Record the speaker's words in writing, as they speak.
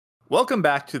Welcome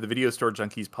back to the Video Store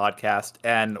Junkies podcast,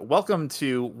 and welcome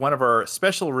to one of our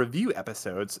special review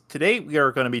episodes. Today, we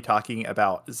are going to be talking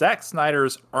about Zack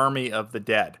Snyder's Army of the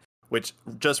Dead, which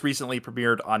just recently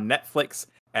premiered on Netflix,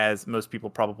 as most people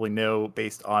probably know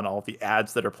based on all the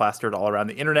ads that are plastered all around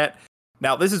the internet.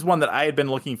 Now, this is one that I had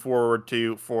been looking forward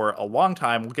to for a long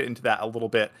time. We'll get into that a little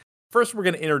bit. First, we're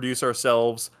going to introduce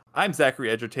ourselves. I'm Zachary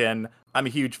Edgerton. I'm a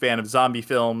huge fan of zombie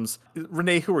films.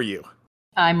 Renee, who are you?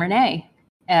 I'm Renee.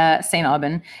 St.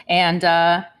 Aubin, and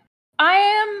I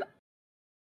am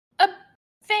a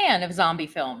fan of zombie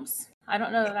films. I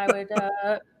don't know that I would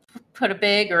put a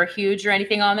big or a huge or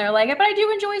anything on there like it, but I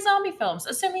do enjoy zombie films,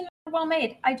 assuming they're well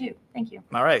made. I do. Thank you.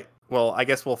 All right. Well, I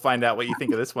guess we'll find out what you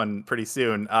think of this one pretty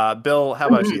soon. Bill, how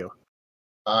about you?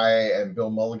 I am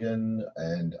Bill Mulligan,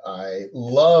 and I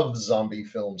love zombie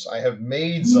films. I have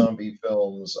made zombie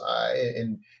films.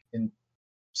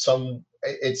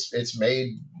 It's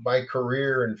made my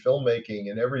career in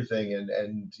filmmaking and everything,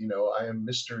 and you know, I am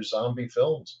Mr. Zombie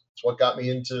Films. It's what got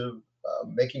me into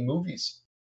making movies.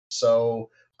 So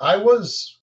I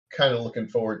was kind of looking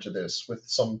forward to this with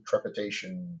some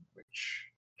trepidation, which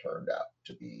turned out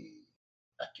to be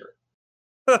accurate.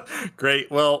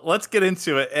 Great. Well, let's get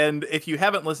into it. And if you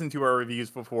haven't listened to our reviews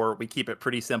before, we keep it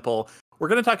pretty simple. We're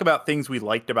going to talk about things we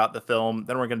liked about the film.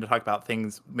 Then we're going to talk about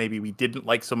things maybe we didn't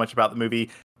like so much about the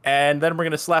movie. And then we're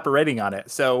going to slap a rating on it.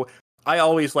 So I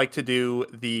always like to do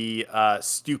the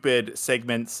stupid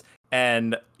segments.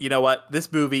 And you know what?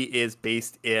 This movie is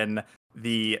based in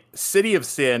the city of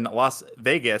sin, Las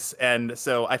Vegas. And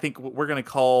so I think we're going to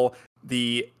call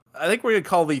the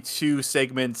two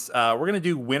segments. We're going to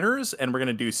do winners and we're going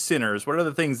to do sinners. What are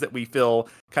the things that we feel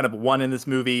kind of won in this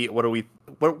movie? What do we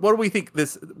think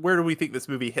where do we think this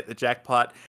movie hit the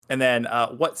jackpot? And then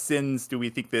what sins do we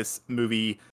think this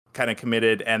movie kind of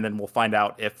committed? And then we'll find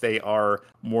out if they are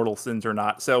mortal sins or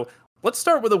not. So let's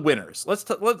start with the winners. Let's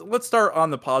start on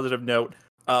the positive note.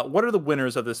 What are the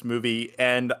winners of this movie?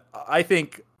 And I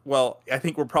think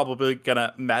we're probably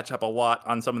gonna match up a lot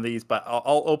on some of these, but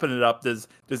I'll open it up. Does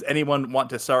anyone want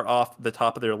to start off the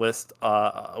top of their list?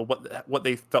 What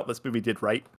they felt this movie did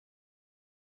right?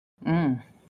 I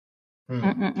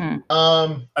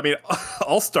mean,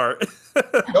 I'll start.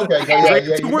 Okay,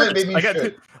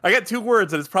 I got two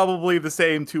words, and it's probably the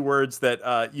same two words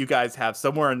that you guys have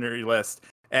somewhere on your list.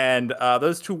 And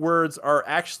those two words are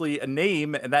actually a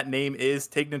name, and that name is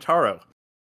Tignataro.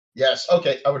 Yes.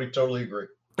 Okay, I would totally agree.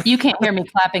 You can't hear me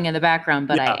clapping in the background,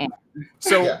 but yeah. I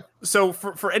am. So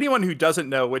for anyone who doesn't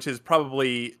know, which is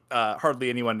probably hardly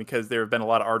anyone because there have been a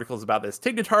lot of articles about this,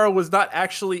 Tignataro was not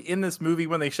actually in this movie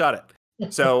when they shot it.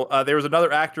 So there was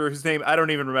another actor whose name I don't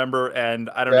even remember,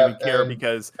 and I don't even care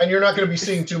because... And you're not going to be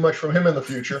seeing too much from him in the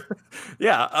future.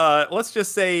 Yeah, let's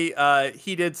just say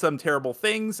he did some terrible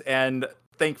things, and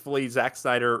thankfully Zack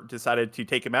Snyder decided to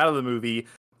take him out of the movie,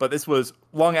 but this was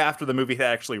long after the movie had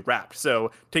actually wrapped.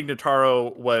 So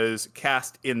Tignataro was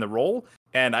cast in the role,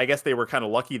 and I guess they were kind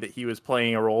of lucky that he was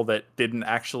playing a role that didn't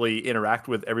actually interact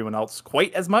with everyone else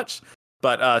quite as much.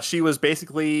 But she was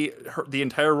basically, the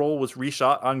entire role was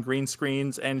reshot on green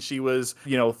screens, and she was,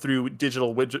 through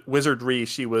digital wizardry,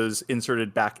 she was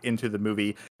inserted back into the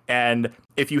movie. And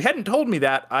if you hadn't told me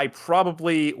that, I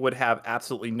probably would have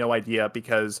absolutely no idea,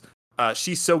 because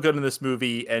she's so good in this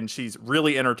movie, and she's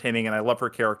really entertaining, and I love her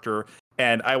character.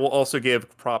 And I will also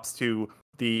give props to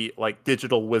the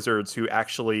digital wizards who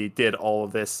actually did all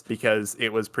of this, because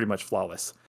it was pretty much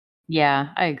flawless. Yeah,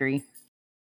 I agree.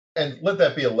 And let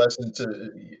that be a lesson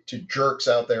to jerks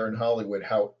out there in Hollywood,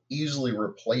 how easily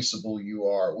replaceable you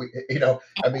are.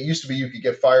 It used to be you could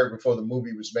get fired before the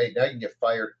movie was made. Now you can get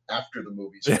fired after the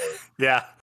movie's made. Yeah.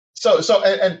 So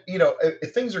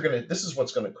if things are this is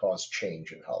what's going to cause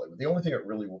change in Hollywood. The only thing that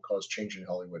really will cause change in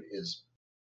Hollywood is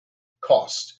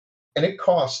cost. And it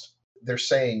cost, they're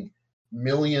saying,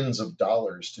 millions of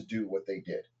dollars to do what they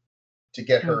did, to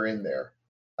get her in there.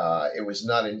 It was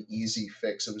not an easy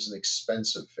fix. It was an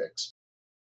expensive fix.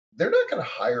 They're not going to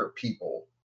hire people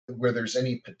where there's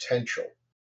any potential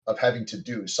of having to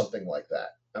do something like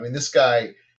that. I mean, this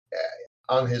guy,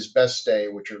 on his best day,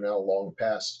 which are now long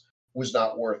past, was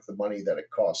not worth the money that it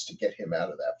cost to get him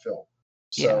out of that film.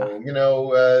 So,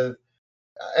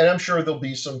 and I'm sure there'll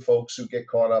be some folks who get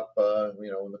caught up,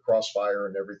 in the crossfire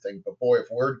and everything. But boy, if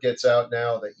word gets out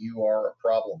now that you are a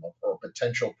problem or a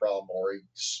potential problem or a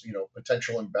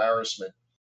potential embarrassment,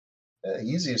 the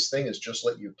easiest thing is just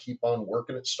let you keep on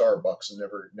working at Starbucks and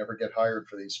never get hired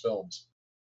for these films.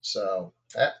 So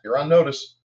you're on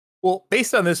notice. Well,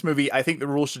 based on this movie, I think the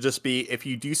rule should just be if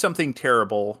you do something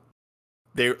terrible,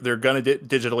 they're gonna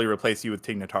digitally replace you with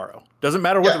Tig Notaro. Doesn't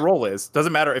matter what the role is.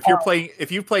 Doesn't matter if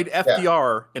you've played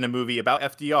FDR in a movie about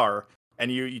FDR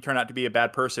and you turn out to be a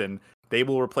bad person, they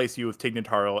will replace you with Tig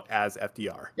Notaro as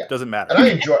FDR. Yeah. Doesn't matter. And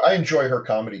I enjoy her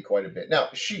comedy quite a bit. Now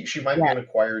she might be an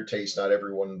acquired taste. Not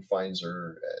everyone finds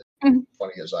her as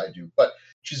funny as I do, but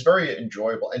she's very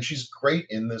enjoyable and she's great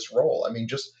in this role. I mean,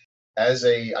 just as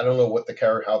I don't know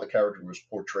how the character was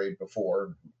portrayed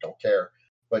before. Don't care,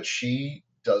 but she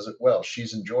does it well.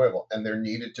 She's enjoyable, and there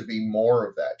needed to be more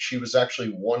of that. She was actually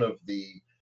one of the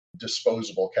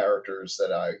disposable characters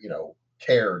that I,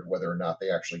 cared whether or not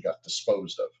they actually got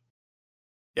disposed of.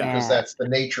 Yeah. Because that's the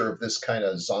nature of this kind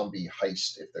of zombie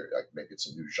heist. If they're maybe it's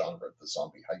a new genre, the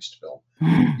zombie heist film.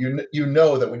 You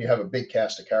know that when you have a big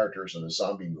cast of characters in a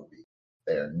zombie movie,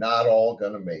 they're not all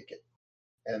gonna make it.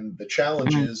 And the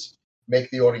challenge is make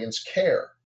the audience care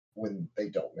when they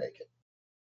don't make it.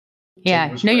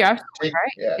 Yeah, no, you're absolutely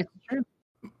right. Yeah. It's true.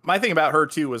 My thing about her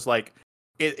too was like,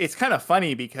 it's kind of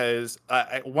funny because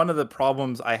one of the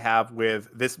problems I have with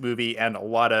this movie and a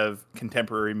lot of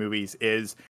contemporary movies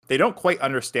is they don't quite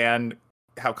understand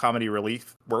how comedy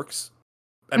relief works.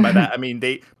 And by that, I mean,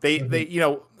 they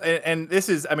and this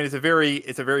is, I mean, it's a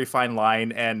very fine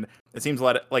line. And it seems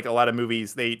like a lot of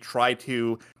movies, they're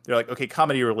like, okay,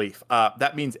 comedy relief.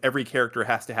 That means every character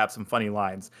has to have some funny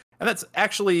lines. And that's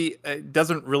actually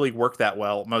doesn't really work that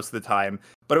well most of the time.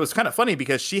 But it was kind of funny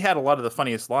because she had a lot of the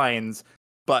funniest lines,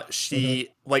 but she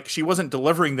wasn't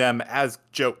delivering them as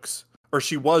jokes. Or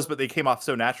she was, but they came off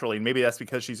so naturally. And maybe that's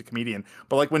because she's a comedian.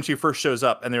 But like when she first shows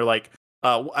up and they're like,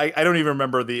 I don't even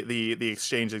remember the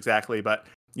exchange exactly, but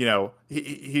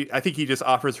I think he just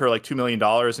offers her like $2 million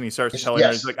and he starts telling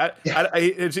her, he's like,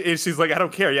 and she's like, I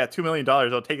don't care. Yeah, $2 million.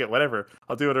 I'll take it. Whatever.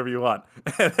 I'll do whatever you want.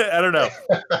 I don't know.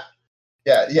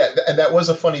 Yeah, and that was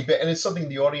a funny bit, and it's something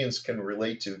the audience can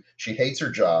relate to. She hates her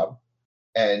job,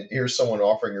 and here's someone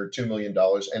offering her $2 million,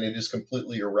 and it is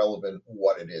completely irrelevant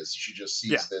what it is. She just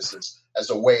sees this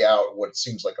as a way out what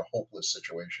seems like a hopeless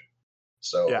situation.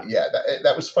 So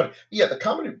that was funny. Yeah,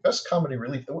 the best comedy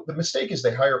relief. The mistake is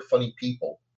they hire funny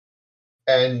people,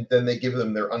 and then they give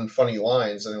them their unfunny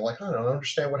lines, and they're like, I don't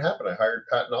understand what happened. I hired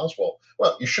Patton Oswalt.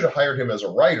 Well, you should have hired him as a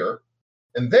writer,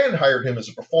 and then hired him as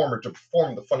a performer to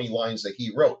perform the funny lines that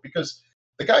he wrote, because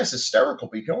the guy's hysterical,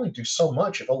 but he can only do so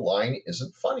much if a line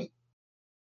isn't funny.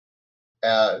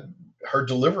 Her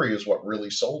delivery is what really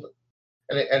sold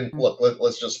it. And look,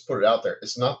 let's just put it out there.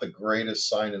 It's not the greatest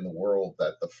sign in the world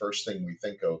that the first thing we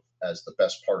think of as the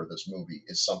best part of this movie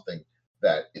is something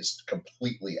that is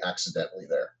completely accidentally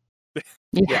there.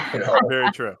 Yeah,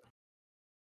 very true.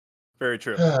 Very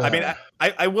true. I mean,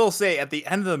 I will say at the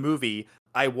end of the movie,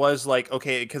 I was like,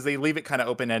 okay, because they leave it kind of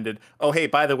open-ended. Oh, hey,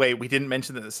 by the way, we didn't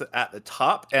mention this at the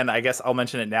top, and I guess I'll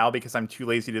mention it now because I'm too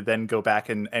lazy to then go back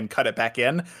and cut it back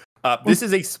in. This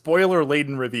is a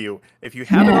spoiler-laden review. If you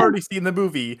haven't already seen the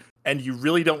movie and you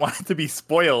really don't want it to be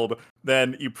spoiled,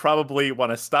 then you probably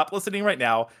want to stop listening right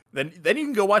now. Then you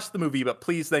can go watch the movie, but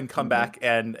please then come back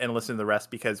and listen to the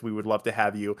rest because we would love to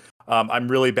have you. I'm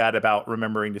really bad about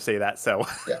remembering to say that. So,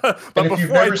 but if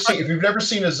you've never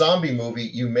seen a zombie movie,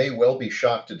 you may well be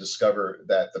shocked to discover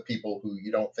that the people who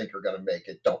you don't think are going to make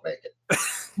it don't make it.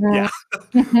 Yeah.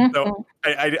 So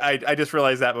I just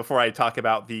realized that before I talk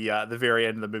about the very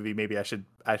end of the movie, maybe I should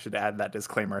add that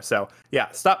disclaimer. So yeah,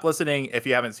 stop listening if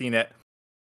you haven't seen it.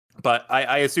 But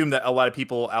I assume that a lot of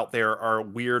people out there are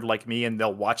weird like me, and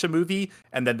they'll watch a movie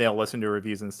and then they'll listen to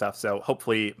reviews and stuff. So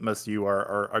hopefully most of you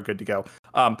are good to go.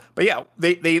 But yeah,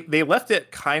 they left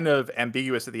it kind of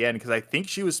ambiguous at the end because I think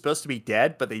she was supposed to be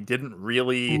dead, but they didn't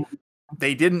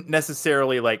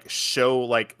necessarily like show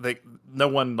like no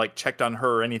one like checked on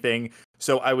her or anything.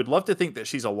 So I would love to think that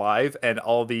she's alive, and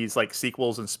all these like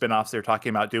sequels and spinoffs they're talking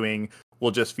about doing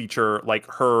will just feature like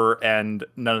her and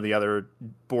none of the other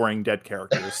boring dead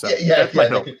characters. So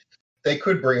they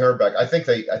could bring her back. I think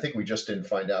we just didn't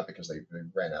find out because they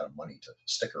ran out of money to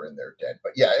stick her in there dead.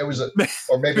 But yeah, it was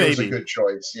or maybe it was a good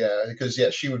choice. Yeah, because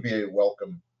she would be a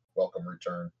welcome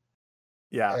return.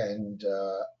 Yeah, and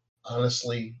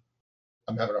honestly,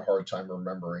 I'm having a hard time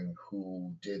remembering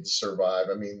who did survive.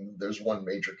 I mean, there's one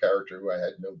major character who I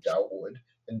had no doubt would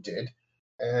and did,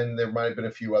 and there might have been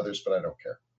a few others, but I don't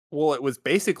care. Well, it was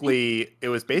basically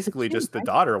just the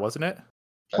daughter, wasn't it?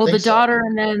 Well, the daughter,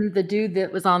 and then the dude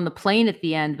that was on the plane at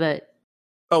the end, but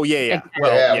oh yeah.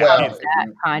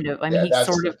 That kind of. I mean, that's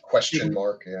he sort of question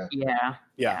mark.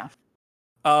 Yeah.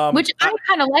 Which I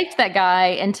kind of liked that guy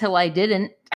until I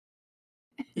didn't.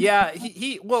 Yeah,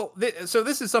 so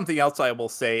this is something else I will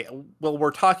say. Well,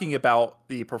 we're talking about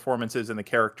the performances and the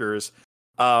characters.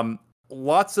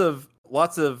 Lots of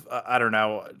lots of I don't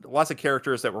know, lots of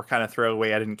characters that were kind of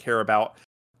throwaway. I didn't care about.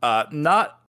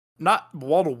 Not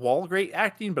wall to wall great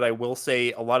acting, but I will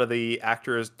say a lot of the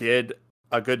actors did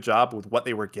a good job with what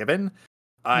they were given.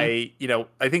 I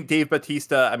think Dave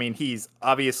Bautista. I mean, he's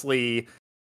obviously.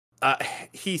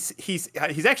 He's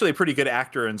actually a pretty good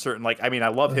actor in certain, like, I mean, I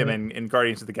love him in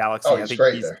Guardians of the Galaxy. Oh, I he's think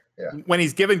great there. Yeah. When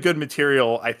he's given good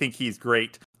material, I think he's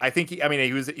great. I think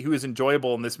he was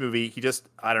enjoyable in this movie. He just,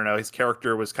 I don't know, his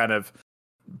character was kind of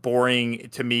boring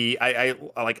to me. I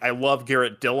love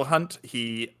Garrett Dillahunt.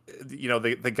 He,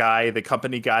 the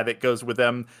company guy that goes with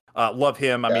them. Love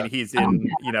him. I mean, he's in,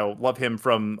 love him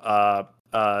from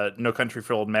No Country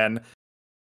for Old Men.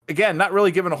 Again, not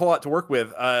really given a whole lot to work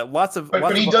with.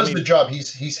 But he does the job.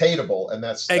 He's hateable, and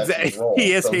that's exactly his role.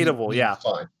 He is hateable. He's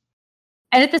fine.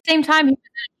 And at the same time, he was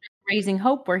in Raising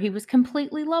Hope, where he was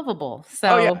completely lovable.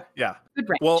 So yeah. Good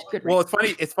range. Well,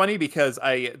 it's funny because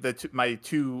my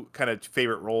two kind of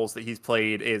favorite roles that he's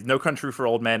played is No Country for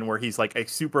Old Men, where he's like a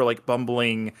super like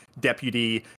bumbling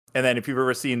deputy, and then if you've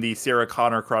ever seen the Sarah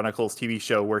Connor Chronicles TV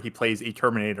show where he plays a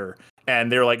Terminator, and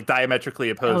they're like diametrically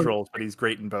opposed roles, but he's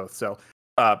great in both. So.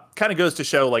 Kind of goes to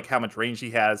show like how much range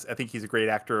he has. I think he's a great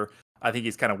actor. I think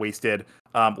he's kind of wasted.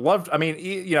 I mean,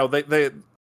 the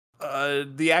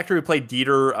actor who played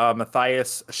Dieter,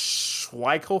 Matthias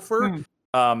Schweighöfer.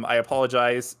 I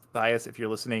apologize, Matthias, if you're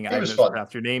listening. I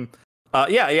mispronounced your name.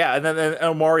 And then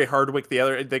Omari Hardwick,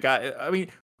 the guy. I mean,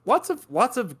 lots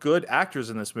of good actors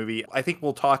in this movie. I think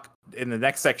we'll talk in the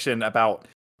next section about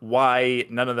why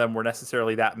none of them were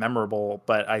necessarily that memorable.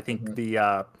 But I think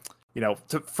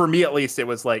for me at least, it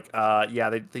was like,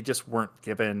 they just weren't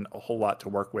given a whole lot to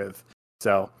work with.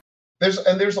 So there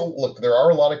are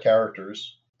a lot of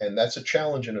characters, and that's a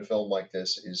challenge in a film like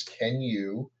this: is can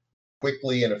you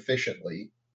quickly and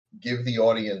efficiently give the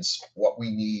audience what we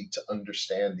need to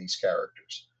understand these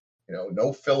characters?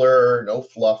 No filler, no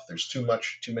fluff. There's too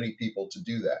many people to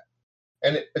do that.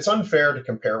 And it's unfair to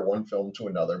compare one film to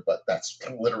another, but that's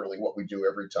literally what we do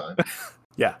every time.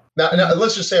 Yeah. Now,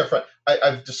 let's just say up front,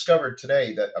 I've discovered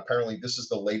today that apparently this is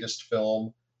the latest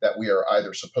film that we are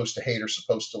either supposed to hate or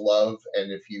supposed to love.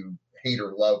 And if you hate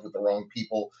or love with the wrong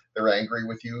people, they're angry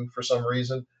with you for some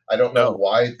reason. I don't know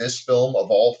why this film,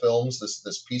 of all films,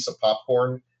 this piece of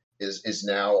popcorn is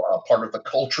now part of the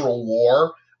cultural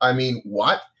war. I mean,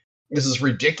 what? This is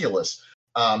ridiculous.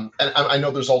 And I know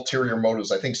there's ulterior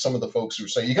motives. I think some of the folks who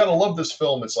say you got to love this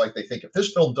film, it's like they think if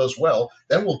this film does well,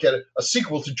 then we'll get a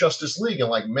sequel to Justice League. And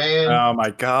like, man, oh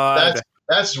my god,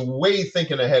 that's way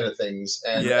thinking ahead of things.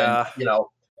 And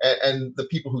and the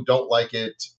people who don't like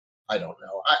it, I don't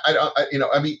know.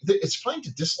 I mean, it's fine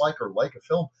to dislike or like a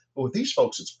film, but with these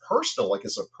folks, it's personal. Like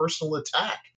it's a personal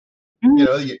attack.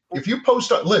 If you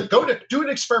post on do an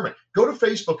experiment, go to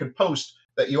Facebook and post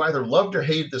that you either loved or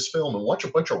hated this film, and watch a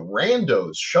bunch of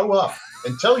randos show up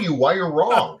and tell you why you're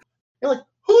wrong. You're like,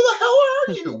 who the hell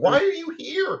are you? Why are you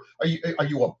here? Are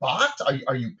you a bot?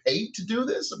 Are you paid to do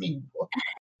this? I mean,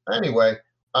 anyway.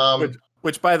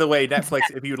 Which, by the way,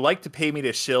 Netflix, if you'd like to pay me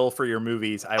to shill for your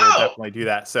movies, I will definitely do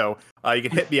that. So you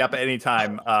can hit me up at any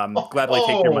time. Gladly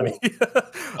take your money.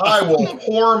 I will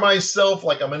pour myself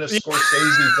like I'm in a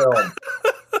Scorsese film.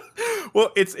 Well,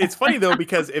 it's funny though,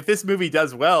 because if this movie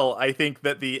does well, I think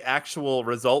that the actual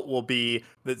result will be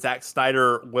that Zack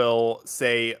Snyder will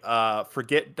say,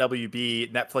 forget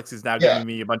WB, Netflix is now giving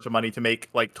me a bunch of money to make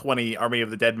like 20 Army of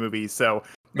the Dead movies. So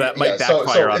that might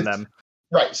backfire on them.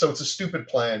 Right. So it's a stupid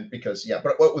plan because,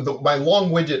 but my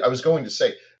long-winded, I was going to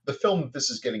say, the film that this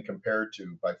is getting compared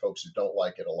to by folks who don't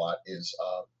like it a lot is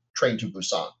Train to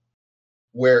Busan,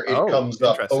 where it comes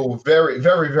up, very,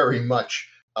 very, very much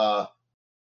to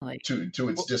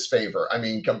its disfavor. I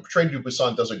mean, Train to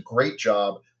Busan does a great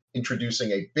job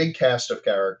introducing a big cast of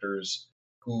characters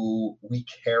who we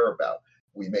care about.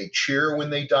 We may cheer when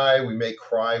they die, we may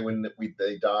cry when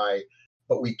they die,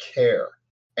 but we care.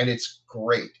 And it's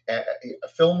great.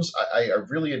 Films, I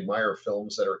really admire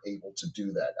films that are able to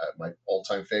do that. My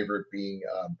all-time favorite being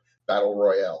Battle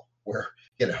Royale, where,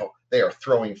 they are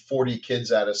throwing 40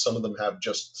 kids at us. Some of them have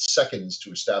just seconds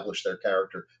to establish their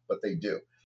character, but they do.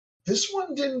 This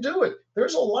one didn't do it.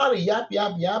 There's a lot of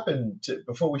yapping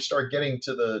before we start getting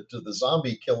to the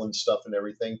zombie killing stuff and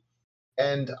everything.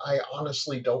 And I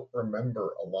honestly don't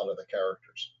remember a lot of the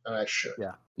characters, and I should.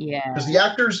 Yeah. Because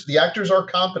the actors are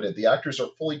competent. The actors are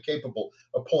fully capable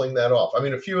of pulling that off. I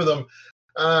mean, a few of them.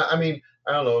 I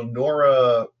don't know,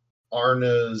 Nora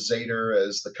Arna Zader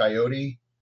as the Coyote.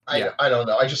 I don't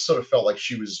know. I just sort of felt like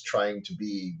she was trying to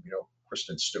be,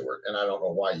 Kristen Stewart, and I don't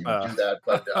know why you would do that,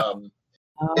 but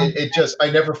it just, I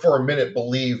never for a minute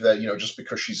believed that, just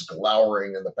because she's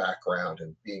glowering in the background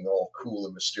and being all cool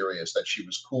and mysterious, that she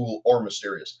was cool or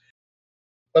mysterious.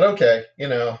 But okay,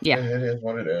 Yeah. it is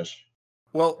what it is.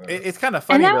 Well, it's kind of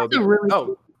And funny that though. was a really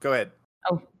Oh, go ahead.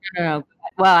 Oh, no.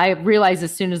 Well, I realized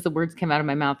as soon as the words came out of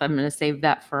my mouth, I'm going to save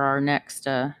that for our next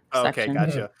Okay, section.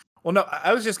 gotcha. Well, no,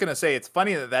 I was just going to say it's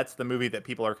funny that that's the movie that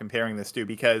people are comparing this to,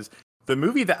 because the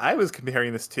movie that I was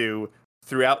comparing this to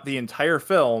throughout the entire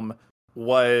film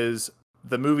was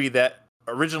the movie that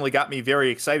originally got me very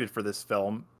excited for this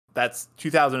film. That's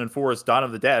 2004's Dawn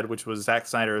of the Dead, which was Zack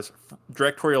Snyder's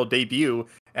directorial debut,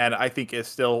 and I think is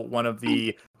still one of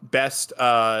the best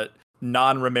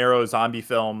non-Romero zombie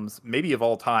films maybe of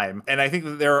all time. And I think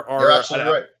that there are, You're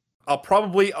absolutely right. I'll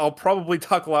probably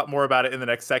talk a lot more about it in the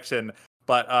next section,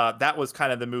 but that was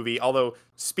kind of the movie. Although,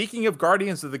 speaking of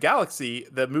Guardians of the Galaxy,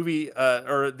 the movie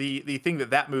or the thing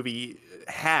that movie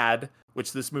had,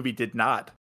 which this movie did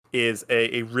not, is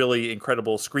a really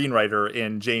incredible screenwriter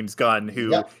in James Gunn,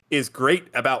 who is great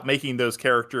about making those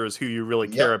characters who you really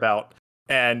care about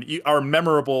and you are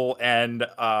memorable. And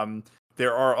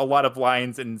there are a lot of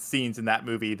lines and scenes in that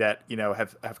movie that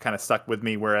have kind of stuck with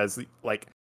me. Whereas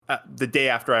the day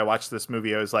after I watched this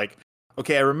movie, I was like,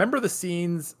 okay, I remember the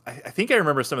scenes. I think I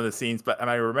remember some of the scenes, but am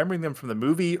I remembering them from the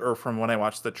movie or from when I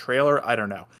watched the trailer? I don't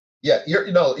know. Yeah, you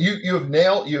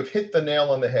have hit the nail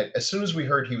on the head. As soon as we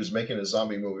heard he was making a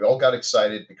zombie movie, we all got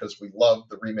excited because we loved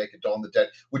the remake of Dawn of the Dead,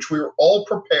 which we were all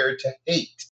prepared to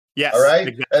hate. Yes, all right.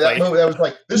 Exactly. And that movie, that was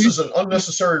like, this is an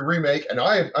unnecessary remake, and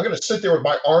I'm going to sit there with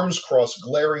my arms crossed,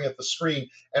 glaring at the screen.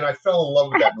 And I fell in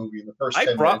love with that movie in the first 10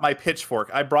 minutes. I brought my pitchfork.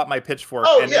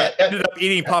 Oh, and yeah, ended up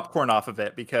eating popcorn off of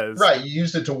it because you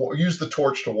used it to use the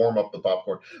torch to warm up the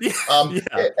popcorn. Yeah.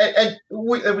 And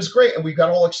it was great, and we got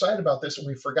all excited about this, and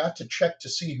we forgot to check to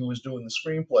see who was doing the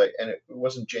screenplay, and it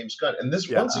wasn't James Gunn. And this,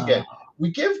 once again,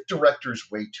 we give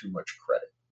directors way too much credit.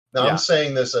 Now, I'm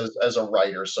saying this as a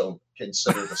writer, so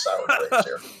consider the sour grapes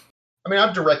here. I mean,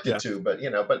 I've directed too, but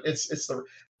but it's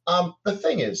the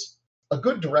thing is, a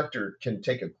good director can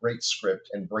take a great script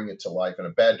and bring it to life, and a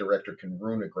bad director can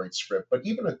ruin a great script. But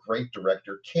even a great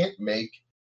director can't make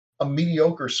a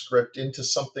mediocre script into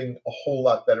something a whole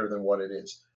lot better than what it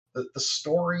is. The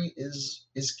story is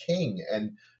king,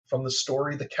 and from the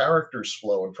story, the characters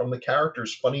flow, and from the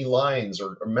characters, funny lines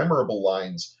or memorable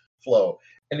lines flow.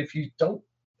 And if you don't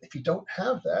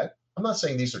have that, I'm not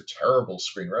saying these are terrible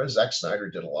screenwriters. Zack Snyder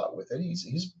did a lot with it.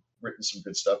 He's written some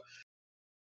good stuff.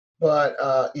 But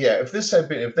if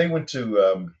they went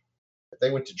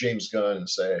to James Gunn and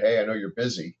said, "Hey, I know you're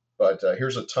busy, but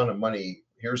here's a ton of money.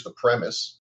 Here's the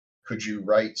premise. Could you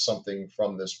write something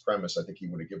from this premise?" I think he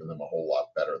would have given them a whole lot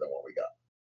better than what we got.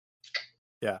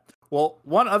 Yeah. Well,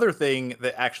 one other thing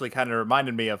that actually kind of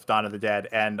reminded me of Dawn of the Dead,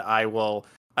 and I will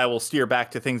steer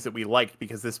back to things that we liked,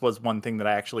 because this was one thing that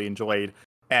I actually enjoyed.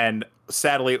 And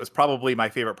sadly, it was probably my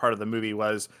favorite part of the movie.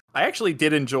 Was I actually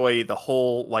did enjoy the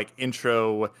whole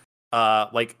intro,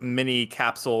 mini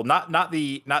capsule, not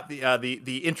the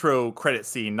intro credit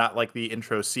scene, not like the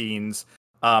intro scenes,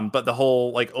 but the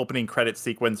whole opening credit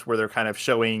sequence where they're kind of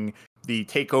showing the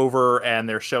takeover and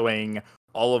they're showing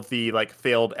all of the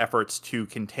failed efforts to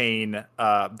contain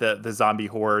the zombie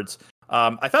hordes.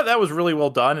 I thought that was really well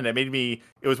done, and it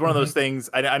was one of those things.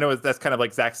 I know that's kind of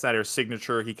like Zack Snyder's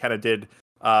signature. He kind of did,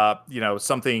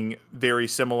 something very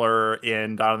similar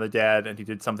in Dawn of the Dead, and he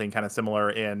did something kind of similar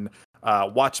in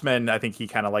Watchmen. I think he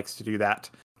kind of likes to do that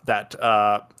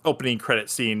opening credit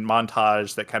scene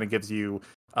montage that kind of gives you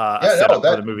a setup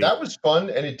for the movie. That was fun,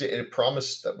 and it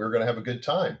promised that we were going to have a good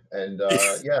time. And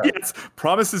yes,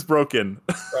 promise is broken.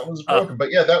 Promise is broken,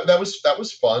 but yeah, that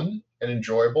was fun and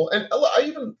enjoyable. And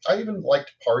I even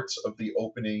liked parts of the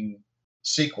opening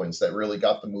sequence that really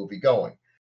got the movie going,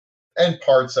 and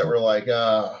parts that were like, we've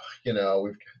got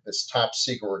this top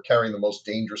secret, we're carrying the most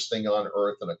dangerous thing on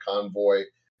earth in a convoy,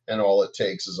 and all it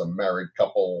takes is a married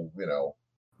couple,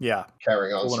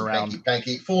 carrying on some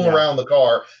hanky-panky, fooling around the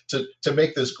car to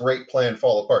make this great plan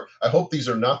fall apart. I hope these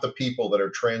are not the people that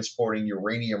are transporting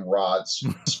uranium rods,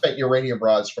 spent uranium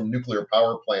rods from nuclear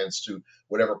power plants to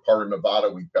whatever part of Nevada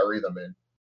we bury them in.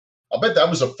 I'll bet that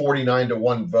was a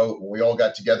 49-1 vote when we all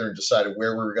got together and decided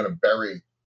where we were going to bury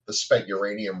the spent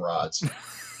uranium rods.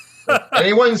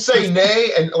 Anyone say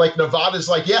nay? And Nevada's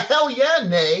like, yeah, hell yeah,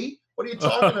 nay. What are you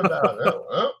talking about?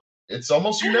 It's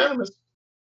almost unanimous.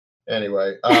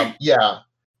 Anyway,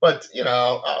 but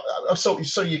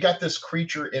so you got this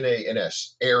creature in a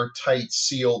airtight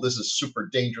seal. This is super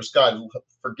dangerous. God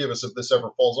forgive us if this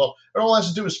ever falls off. And all it has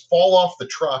to do is fall off the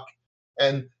truck,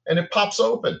 and it pops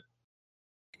open.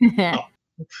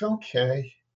 It's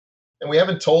okay. and we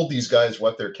haven't told these guys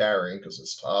what they're carrying because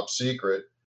it's top secret,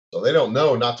 so they don't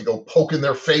know not to go poking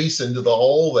their face into the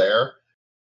hole there.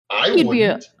 I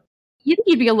wouldn't. You think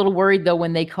you'd be a little worried though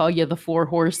when they call you the Four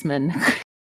Horsemen.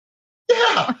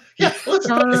 Yeah.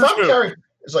 Listen, if I'm carrying,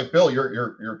 it's like, Bill,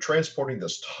 you're transporting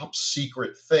this top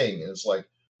secret thing, and it's like,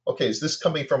 okay, is this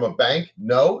coming from a bank?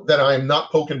 No, then I'm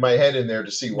not poking my head in there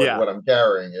to see what I'm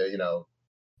carrying.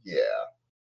 Yeah.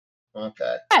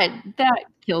 Okay. That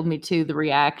killed me too. The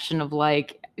reaction of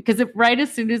like, because right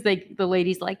as soon as the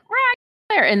lady's like, right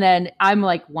there, and then I'm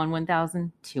like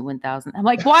 1,000, 2,000. I'm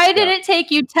like, why did it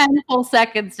take you 10 full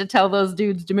seconds to tell those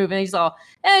dudes to move? And he's all,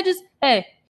 hey,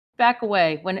 back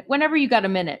away. Whenever you got a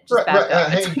minute, just back up.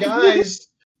 Hey guys,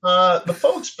 the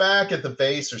folks back at the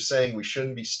base are saying we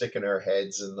shouldn't be sticking our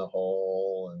heads in the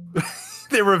hole, and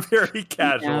they were very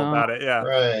casual about it. Yeah.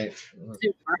 Right.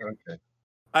 Super. Okay.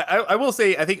 I will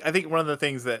say I think one of the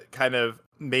things that kind of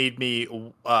made me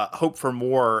hope for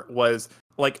more was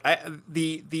like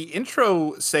the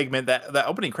intro segment, that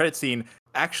opening credit scene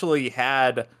actually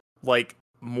had like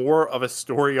more of a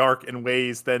story arc in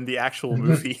ways than the actual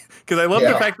movie, because I love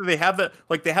the fact that they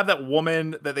have that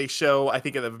woman that they show, I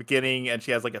think, at the beginning, and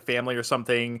she has like a family or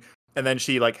something, and then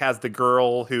she like has the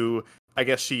girl who I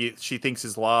guess she thinks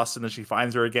is lost, and then she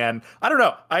finds her again. I don't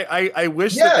know. I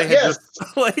wish that they had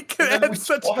just like had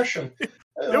such.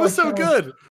 It was so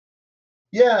good.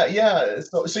 Yeah.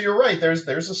 So you're right. There's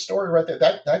a story right there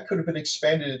that could have been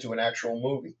expanded into an actual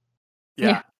movie.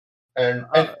 Yeah. And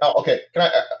okay,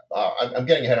 I'm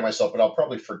getting ahead of myself, but I'll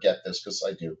probably forget this because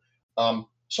I do.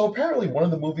 So apparently, one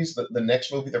of the movies, the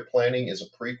next movie they're planning, is a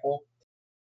prequel.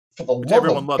 For the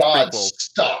love of God,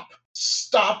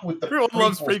 stop with the Everyone prequels.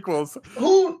 loves prequels.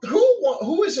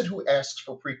 Who is it who asks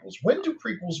for prequels? When do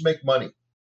prequels make money?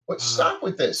 Stop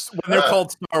with this. When they're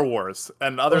called Star Wars,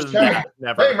 and other than that,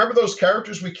 never. Hey, remember those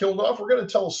characters we killed off? We're going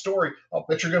to tell a story. I'll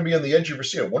bet you're going to be on the edge of your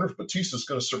seat. I wonder if Batista's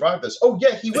going to survive this. Oh,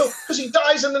 yeah, he will, because he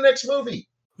dies in the next movie.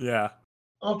 Yeah.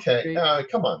 Okay,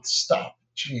 come on, stop.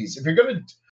 Jeez, if you're going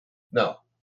to,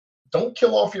 don't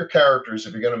kill off your characters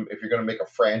if you're going to make a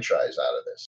franchise out of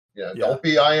this. Don't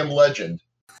be I Am Legend.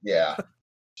 Yeah.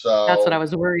 So that's what I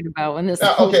was worried about when this.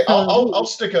 Okay, I'll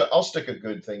stick a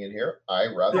good thing in here. I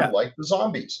rather like the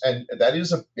zombies, and that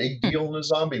is a big deal in a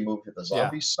zombie movie. The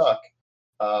zombies suck.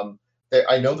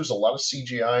 I know there's a lot of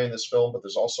CGI in this film, but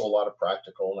there's also a lot of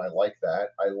practical, and I like that.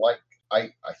 I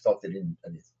thought I didn't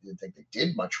think they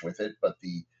did much with it, but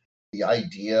the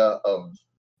idea of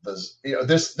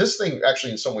this thing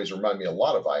actually in some ways reminded me a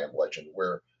lot of I Am Legend,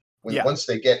 where once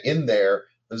they get in there,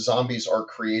 the zombies are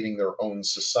creating their own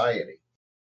society.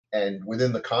 And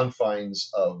within the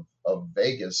confines of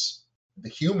Vegas, the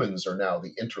humans are now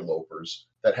the interlopers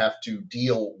that have to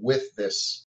deal with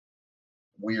this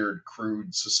weird,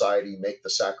 crude society, make the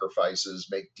sacrifices,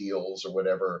 make deals or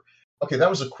whatever. Okay, that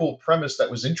was a cool premise that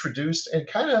was introduced and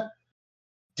kind of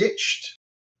ditched.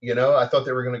 I thought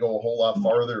they were going to go a whole lot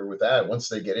farther with that. Once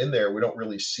they get in there, we don't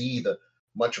really see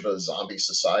much of a zombie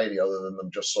society other than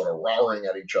them just sort of roaring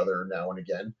at each other now and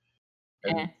again.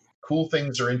 And cool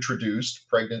things are introduced,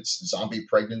 zombie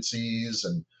pregnancies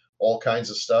and all kinds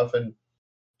of stuff, and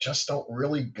just don't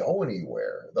really go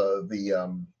anywhere.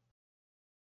 The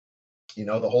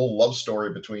whole love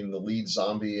story between the lead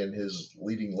zombie and his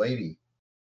leading lady,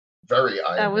 very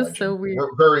I Am Legend. So weird.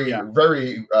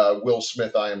 Very Will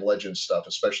Smith I Am Legend stuff,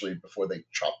 especially before they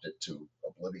chopped it to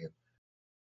oblivion.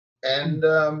 And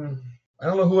I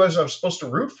don't know who I'm supposed to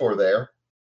root for there.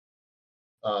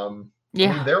 I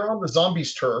mean, they're on the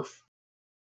zombies' turf.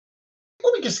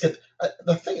 Let me just get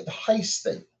the heist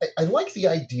thing. I like the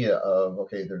idea of,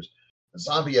 okay, there's a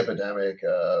zombie epidemic,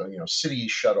 city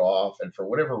shut off, and for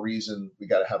whatever reason, we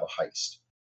got to have a heist.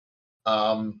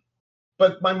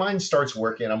 But my mind starts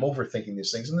working. I'm overthinking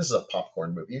these things, and this is a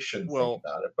popcorn movie. You shouldn't think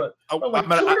about it. But like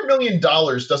 $200 million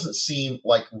doesn't seem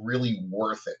like really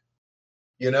worth it.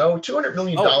 $200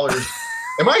 million.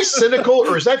 Am I cynical,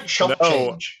 or is that chump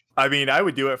change? I mean,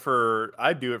 I'd do it for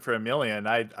 $1 million.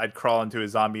 I'd crawl into a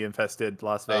zombie infested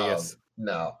Las Vegas.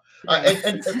 No.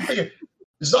 And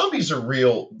zombies are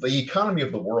real. The economy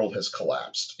of the world has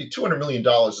collapsed. $200 million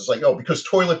is like, because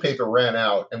toilet paper ran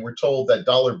out, and we're told that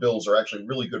dollar bills are actually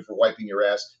really good for wiping your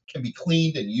ass, can be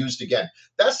cleaned and used again.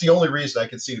 That's the only reason I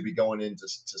can see to be going into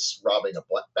robbing a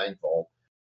bank vault.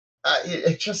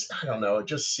 It just, I don't know. It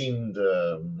just seemed,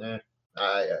 and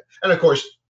of course,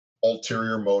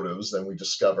 ulterior motives. Then we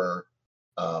discover.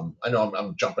 I know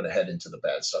I'm jumping ahead into the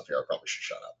bad stuff here. I probably should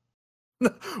shut up.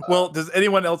 Well, does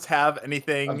anyone else have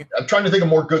anything? I'm trying to think of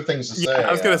more good things to say.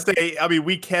 I was going to say, I mean,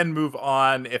 we can move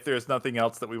on if there's nothing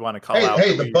else that we want to call out.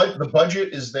 Hey, the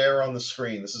budget is there on the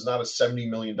screen. This is not a $70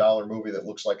 million movie that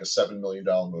looks like a $7 million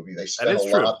movie. They spent a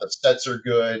lot. The sets are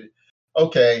good.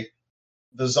 Okay.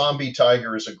 The zombie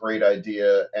tiger is a great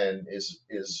idea and is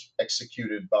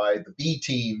executed by the B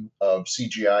team of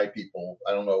CGI people.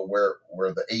 I don't know where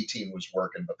the A team was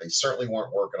working, but they certainly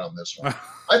weren't working on this one.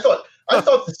 I thought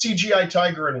the CGI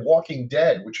tiger in Walking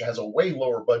Dead, which has a way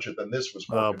lower budget than this, was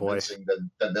more convincing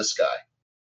than this guy.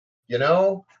 You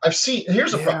know,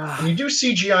 here's a problem. When you do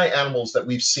CGI animals that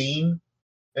we've seen,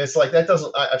 it's like that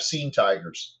doesn't. I've seen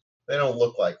tigers. They don't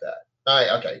look like that.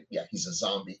 Okay, yeah, he's a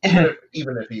zombie.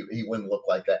 Even if he wouldn't look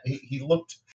like that, he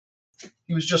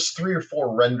was just 3 or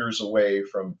 4 renders away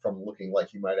from looking like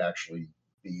he might actually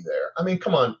be there. I mean,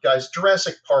 come on, guys.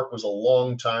 Jurassic Park was a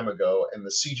long time ago, and the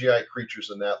CGI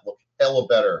creatures in that look hella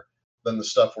better than the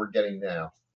stuff we're getting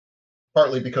now.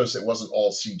 Partly because it wasn't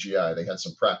all CGI. They had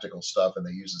some practical stuff, and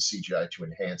they used the CGI to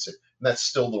enhance it, and that's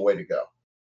still the way to go.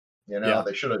 You know,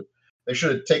 they should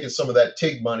have taken some of that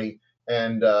TIG money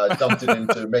and dumped it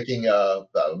into making a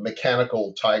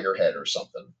mechanical tiger head or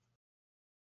something.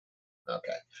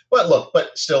 Okay,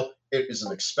 but still, it is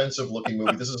an expensive-looking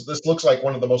movie. This looks like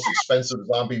one of the most expensive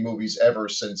zombie movies ever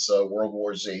since World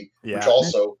War Z, which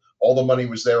also all the money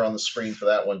was there on the screen for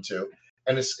that one too.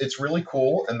 And it's really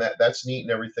cool, and that's neat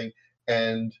and everything.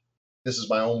 And this is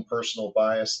my own personal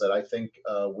bias that I think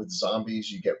with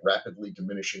zombies you get rapidly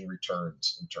diminishing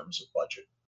returns in terms of budget.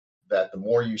 That the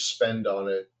more you spend on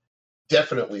it,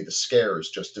 definitely the scares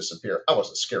just disappear. I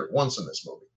wasn't scared once in this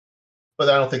movie, but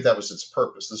I don't think that was its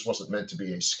purpose. This wasn't meant to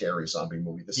be a scary zombie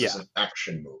movie. This is an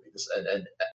action movie. And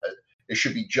it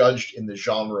should be judged in the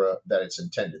genre that it's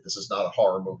intended. This is not a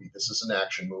horror movie. This is an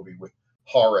action movie with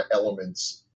horror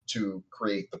elements to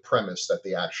create the premise that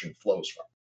the action flows from.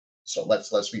 So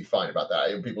let's be fine about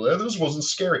that. People, this wasn't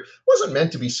scary. It wasn't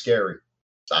meant to be scary.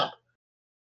 Stop.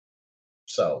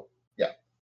 So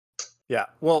yeah.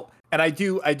 Well, and I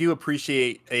do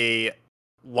appreciate a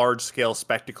large scale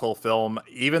spectacle film,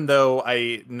 even though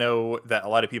I know that a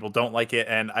lot of people don't like it,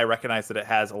 and I recognize that it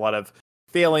has a lot of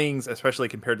failings, especially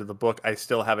compared to the book. I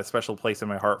still have a special place in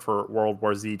my heart for World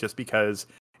War Z, just because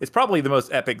it's probably the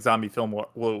most epic zombie film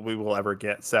we will ever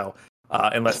get. So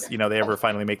unless they ever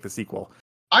finally make the sequel.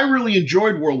 I really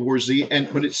enjoyed World War Z,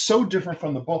 but it's so different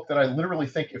from the book that I literally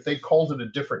think if they called it a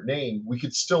different name, we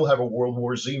could still have a World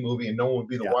War Z movie and no one would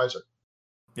be the wiser.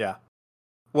 Yeah.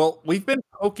 Well, we've been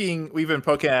poking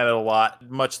at it a lot,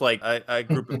 much like a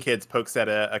group of kids pokes at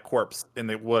a corpse in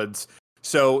the woods.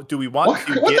 So do we want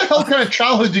to what the hell kind of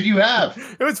childhood did you have?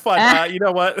 It was fun. You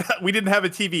know what? We didn't have a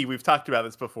TV. We've talked about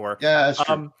this before. Yeah, that's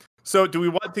true. So do we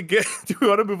want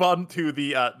to move on to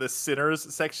the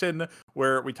sinners section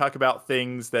where we talk about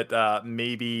things that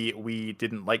maybe we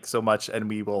didn't like so much and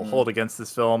we will hold against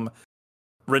this film?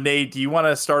 Renee, do you want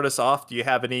to start us off? Do you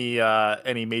have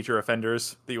any major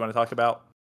offenders that you want to talk about?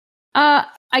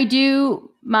 I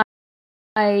do.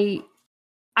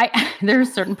 There are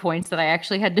certain points that I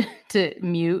actually had to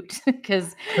mute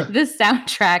because this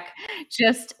soundtrack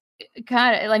just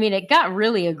it got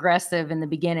really aggressive in the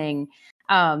beginning.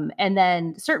 And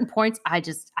then certain points, I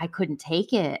couldn't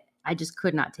take it. I just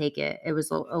could not take it. It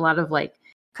was a lot of like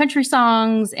country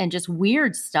songs and just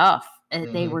weird stuff.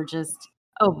 They were just,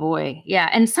 oh boy. Yeah.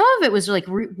 And some of it was like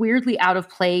weirdly out of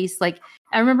place. Like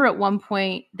I remember at one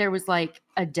point there was like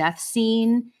a death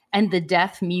scene and the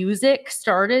death music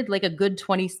started like a good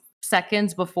 20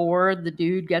 seconds before the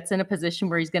dude gets in a position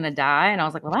where he's going to die. And I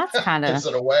was like, well, that's kind of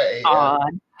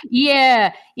odd.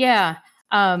 Yeah. Yeah.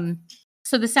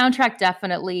 So the soundtrack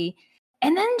definitely,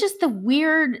 and then just the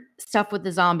weird stuff with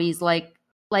the zombies, like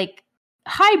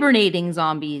hibernating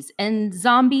zombies and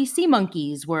zombie sea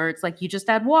monkeys, where it's like you just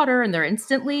add water and they're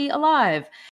instantly alive.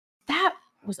 That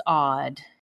was odd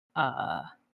to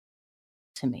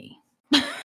me.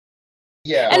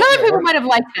 Yeah, and other people might have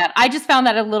liked that. I just found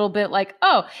that a little bit like,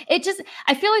 I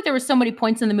feel like there were so many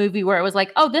points in the movie where it was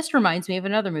like, oh, this reminds me of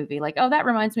another movie. Like, oh, that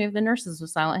reminds me of The Nurses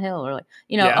of Silent Hill. Or like,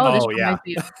 this reminds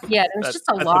me of, there's just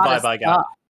a lot of stuff.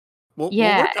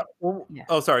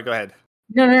 Oh, sorry, go ahead.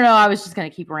 No, I was just going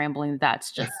to keep rambling. It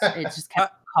just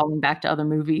kept calling back to other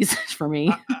movies for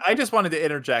me. I just wanted to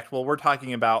interject. Well, we're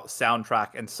talking about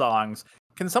soundtrack and songs.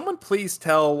 Can someone please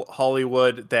tell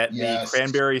Hollywood that the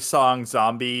Cranberry song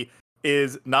Zombie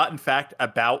is not in fact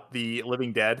about the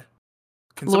living dead?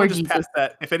 Can someone just pass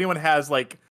that? If anyone has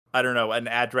like I don't know, an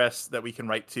address that we can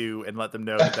write to and let them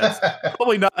know that that's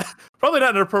probably not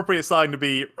an appropriate song to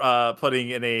be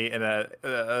putting in a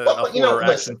horror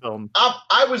action film.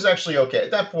 I was actually okay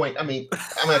at that point. I mean,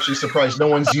 I'm actually surprised no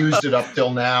one's used it up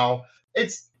till now.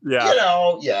 It's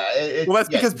well, that's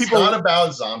because people. It's not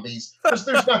about zombies. There's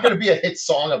not going to be a hit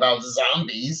song about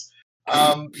zombies.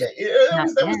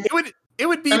 It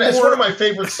would be. And it's one of my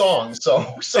favorite songs.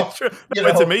 So it's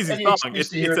an amazing song. It's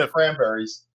the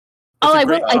Cranberries. I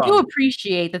do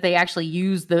appreciate that they actually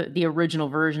use the original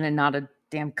version and not a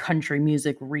damn country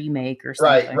music remake or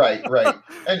something. Right.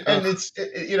 And it's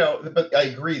but I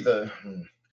agree. The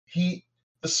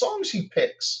songs he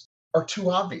picks are too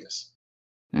obvious.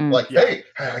 Hey,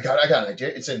 I got an idea.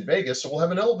 It's in Vegas, so we'll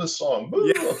have an Elvis song.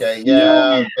 Woo, okay,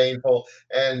 painful.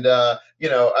 And I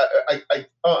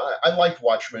liked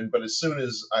Watchmen, but as soon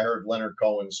as I heard Leonard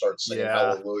Cohen start singing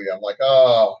Hallelujah, I'm like,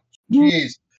 oh,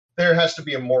 geez, there has to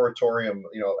be a moratorium.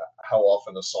 How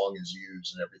often a song is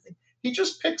used and everything. He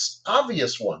just picks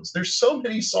obvious ones. There's so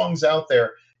many songs out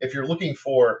there. If you're looking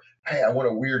for, hey, I want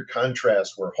a weird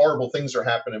contrast where horrible things are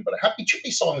happening, but a happy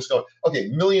chippy song is going. Okay,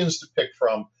 millions to pick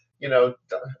from.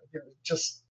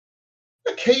 Just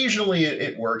occasionally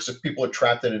it works. If people are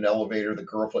trapped in an elevator, the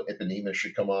girl from Ipanema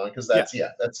should come on because that's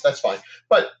fine.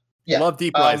 But love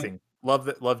Deep Rising. Love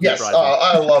Deep Rising. Yes,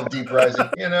 I love Deep Rising.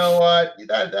 You know what?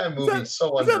 That movie's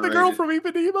so underrated. Is that the girl from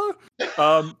Ipanema?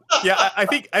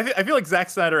 I feel like Zack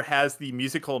Snyder has the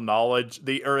musical knowledge,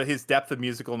 his depth of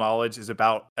musical knowledge is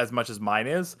about as much as mine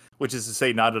is, which is to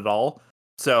say, not at all.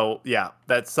 So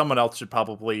that someone else should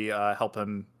probably help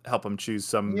him choose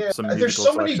some. There's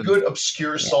so many good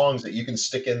obscure songs that you can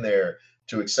stick in there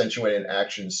to accentuate an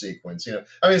action sequence. I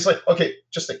mean, it's like, okay,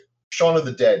 just think, Shaun of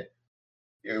the Dead.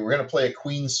 We're gonna play a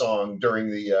Queen song during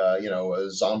the a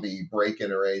zombie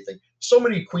break-in or anything. So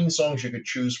many Queen songs you could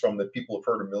choose from that people have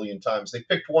heard a million times. They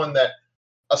picked one that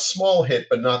a small hit,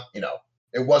 but not it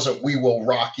wasn't "We Will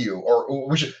Rock You"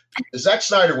 or Zack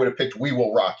Snyder would have picked "We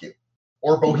Will Rock You."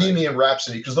 Or Bohemian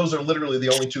Rhapsody, because those are literally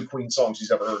the only two Queen songs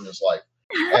he's ever heard in his life.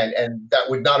 And that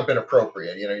would not have been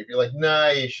appropriate. You'd be like, nah,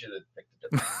 you should have picked a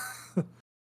different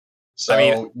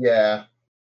So,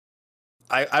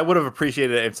 I would have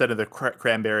appreciated it instead of the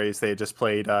Cranberries, they had just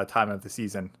played Time of the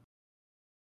Season.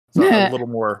 So a little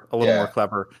more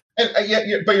clever.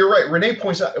 And but you're right. Renee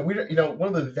points out, one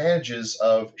of the advantages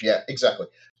of,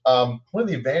 one of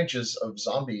the advantages of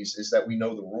zombies is that we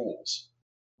know the rules.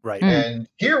 Right. And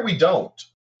here we don't.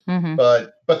 Mm-hmm.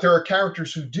 But there are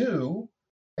characters who do,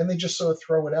 and they just sort of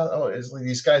throw it out. Oh, it's like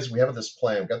these guys, we have this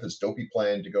plan. We've got this dopey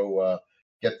plan to go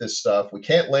get this stuff. We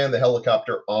can't land the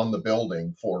helicopter on the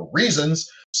building for reasons.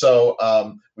 So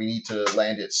we need to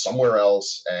land it somewhere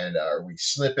else. And we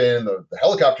slip in. The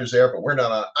helicopter's there, but we're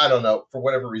not on. I don't know. For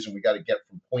whatever reason, we got to get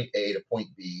from point A to point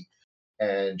B.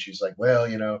 And she's like, well,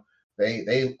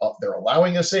 they're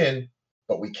allowing us in.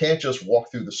 But we can't just walk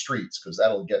through the streets because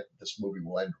this movie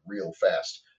will end real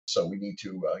fast. So we need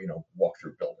to, walk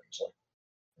through buildings.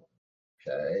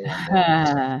 Like,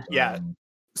 okay.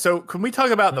 So can we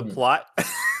talk about the plot?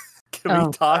 Can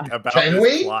we talk about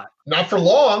the plot? Not for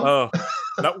long. Oh,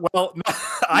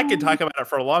 I can talk about it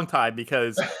for a long time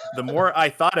because the more I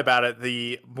thought about it,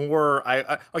 the more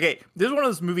okay, this is one of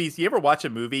those movies. You ever watch a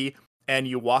movie and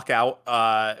you walk out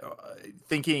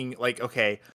thinking like,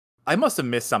 okay, I must have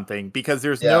missed something because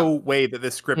there's no way that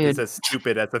this script is as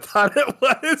stupid as I thought it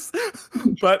was.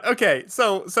 But okay,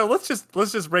 so let's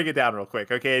just break it down real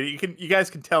quick. Okay, you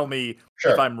guys can tell me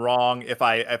if I'm wrong, if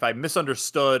I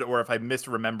misunderstood, or if I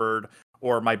misremembered,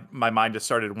 or my mind just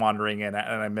started wandering and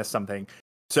I missed something.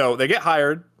 So they get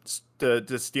hired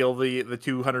to steal the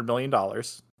 $200 million.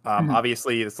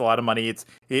 Obviously, it's a lot of money.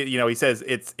 He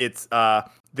says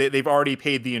they've already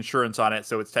paid the insurance on it,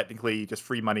 so it's technically just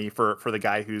free money for the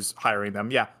guy who's hiring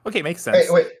them. Yeah, okay, makes sense. Hey,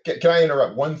 wait, can I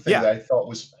interrupt? One thing that I thought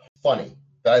was funny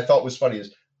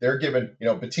is they're given,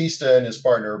 Batista and his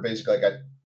partner basically got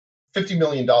 $50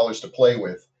 million to play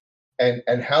with,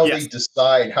 and how they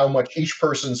decide how much each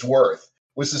person's worth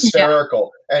was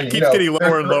hysterical. And it keeps getting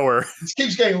lower and lower. It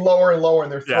keeps getting lower and lower,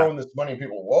 and they're throwing this money. And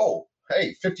people, whoa.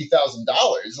 Hey, $50,000.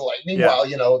 Like, meanwhile,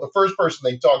 the first person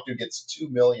they talk to gets $2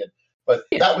 million. But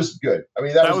that was good. I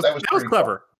mean, that was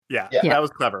clever. Fun. Yeah, that was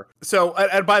clever. So,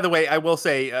 and by the way, I will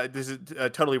say this is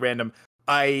totally random.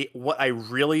 What I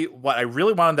really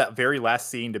wanted that very last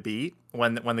scene to be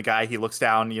when the guy, he looks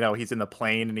down, he's in the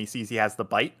plane and he sees he has the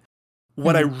bite.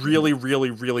 What I really,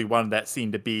 really, really wanted that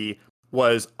scene to be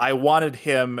was I wanted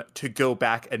him to go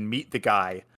back and meet the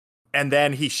guy, and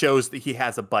then he shows that he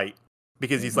has a bite.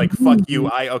 Because he's like, fuck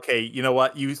you, you know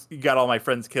what? You got all my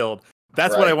friends killed.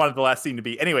 That's what I wanted the last scene to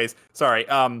be. Anyways, sorry.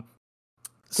 Dang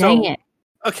it.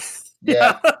 Okay.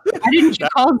 Yeah. Why didn't you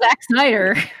call Zack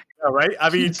Snyder? Yeah, right? I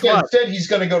mean, Instead, he's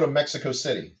going to go to Mexico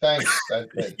City. Thanks.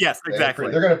 yes, exactly.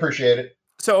 They're going to appreciate it.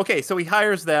 So so he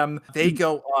hires them. They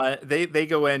go on. They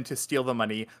go in to steal the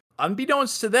money.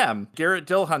 Unbeknownst to them, Garrett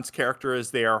Dillahunt's character is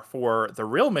there for the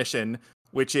real mission,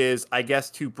 which is, I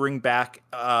guess, to bring back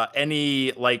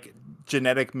any like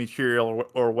genetic material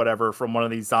or whatever from one of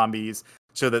these zombies,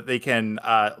 so that they can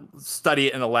study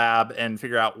it in a lab and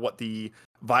figure out what the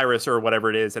virus or whatever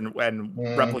it is, and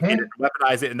replicate it, and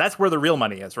weaponize it, and that's where the real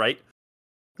money is, right?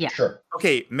 Yeah. Sure.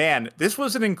 Okay, man, this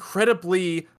was an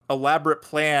incredibly elaborate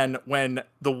plan when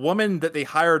the woman that they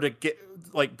hire to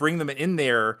bring them in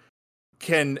there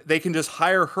they can just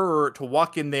hire her to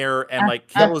walk in there and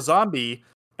kill a zombie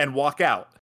and walk out.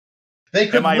 They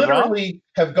could literally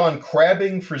have gone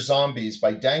crabbing for zombies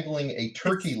by dangling a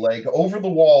turkey leg over the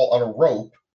wall on a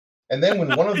rope. And then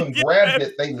when one of them grabbed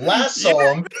it, they lasso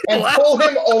him and pull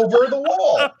him over the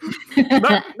wall.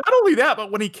 Not only that,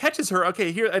 but when he catches her,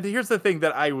 okay, here's the thing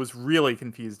that I was really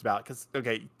confused about. Because,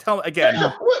 okay, tell me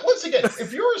again. Once again,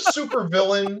 if you're a super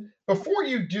villain, before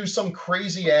you do some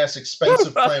crazy ass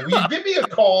expensive plan, will you give me a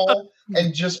call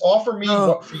and just offer me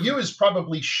what for you is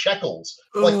probably shekels,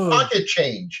 like pocket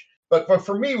change. But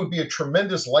for me, it would be a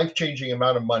tremendous life-changing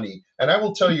amount of money. And I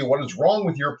will tell you what is wrong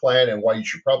with your plan and why you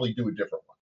should probably do a different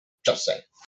one. Just saying.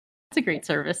 It's a great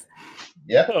service.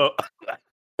 Yeah.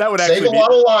 That would save a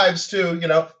lot of lives too.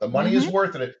 The money is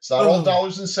worth it. It's not all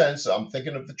dollars and cents. I'm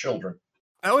thinking of the children.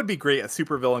 That would be great. A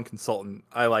supervillain consultant.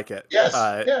 I like it. Yes.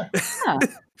 Yeah.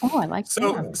 Oh, I like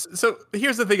that. So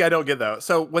here's the thing I don't get though.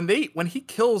 So when he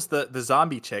kills the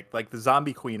zombie chick, like the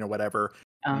zombie queen or whatever.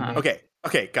 Okay.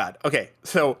 God. Okay.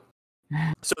 So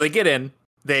they get in.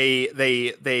 They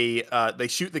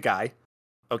shoot the guy.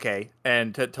 Okay,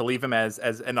 and to leave him as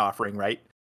an offering, right?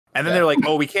 And then they're like,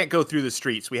 "Oh, we can't go through the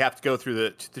streets. We have to go through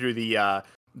the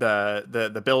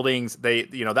buildings." They,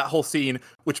 that whole scene.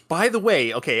 Which, by the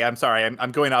way, okay, I'm sorry,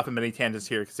 I'm going off in many tangents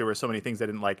here because there were so many things I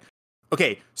didn't like.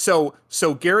 Okay, so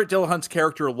Garrett Dillahunt's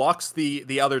character locks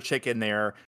the other chick in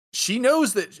there. She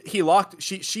knows that he locked.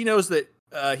 She knows that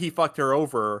he fucked her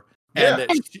over. And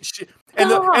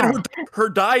her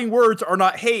dying words are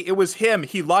not, "Hey, it was him.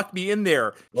 He locked me in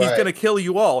there. He's gonna kill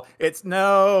you all." It's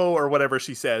 "No," or whatever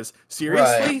she says.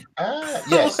 Seriously? Right.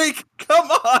 Yes. Like, come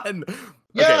on.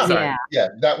 Yeah. Okay, yeah.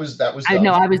 That was. I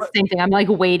know. I was thinking. I'm like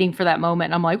waiting for that moment.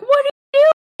 And I'm like, what are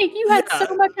you doing? You had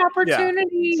so much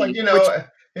opportunity. Yeah. It's like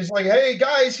it's like, hey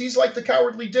guys, he's like the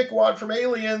cowardly dickwad from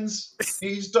Aliens.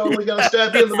 He's totally gonna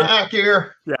stab you in the back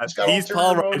here. Yeah, he's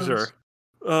Paul Reiser.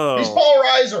 Oh. He's Paul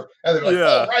Reiser, and they're like,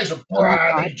 Paul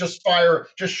Reiser, and they just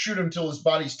shoot him till his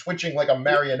body's twitching like a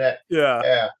marionette.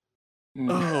 Yeah.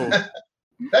 Oh,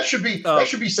 that should be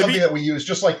something that we use.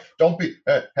 Just like, don't be.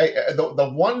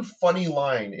 The one funny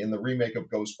line in the remake of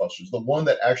Ghostbusters, the one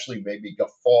that actually made me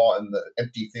guffaw in the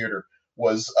empty theater,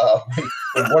 was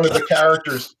when one of the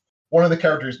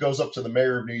characters goes up to the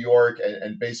mayor of New York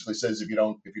and basically says, if you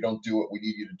don't do what we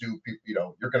need you to do,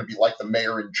 you're going to be like the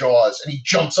mayor in Jaws. And he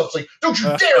jumps up saying, "Don't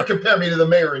you dare compare me to the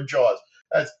mayor in Jaws."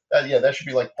 That should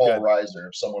be like Paul Reiser,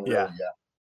 if someone really,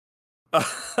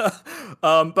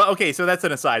 but okay, so that's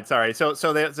an aside. Sorry. So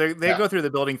they go through the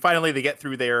building. Finally, they get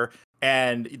through there,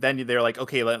 and then they're like,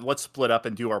 "Okay, let's split up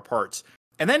and do our parts."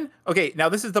 And then, okay, now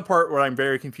this is the part where I'm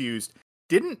very confused.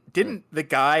 Didn't the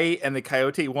guy and the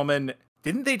coyote woman?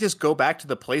 Didn't they just go back to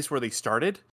the place where they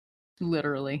started?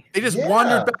 Literally. They just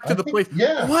wandered back to the place.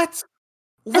 Yeah. What?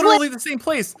 Literally the same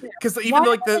place. Because even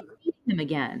like him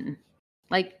again.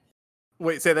 Like,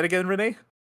 wait, say that again, Renee?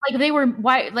 Like they were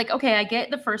okay, I get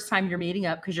the first time you're meeting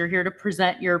up because you're here to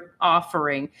present your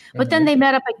offering, but then they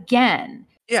met up again.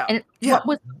 Yeah. And what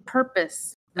was the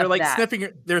purpose? They're like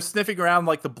sniffing around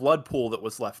like the blood pool that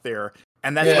was left there,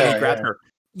 and that's when he grabbed her.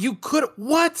 You could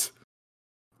what?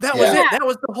 That was it. That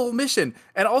was the whole mission.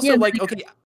 And also, okay,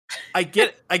 I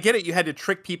get it. You had to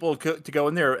trick people to go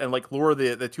in there and like lure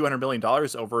the $200 million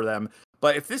over them.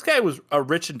 But if this guy was a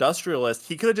rich industrialist,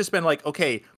 he could have just been like,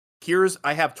 okay,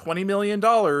 I have $20 million.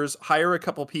 Hire a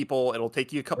couple people. It'll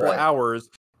take you a couple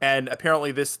hours. And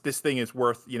apparently, this thing is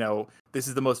worth. This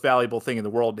is the most valuable thing in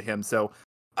the world to him. So,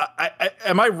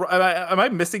 am I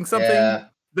missing something? Yeah.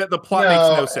 That the plot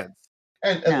makes no sense.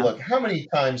 And look, how many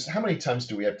times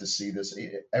do we have to see this?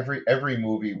 Every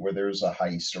movie where there's a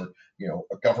heist or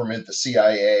a government, the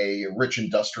CIA, a rich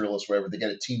industrialist, wherever, they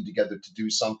get a team together to do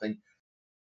something.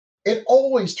 It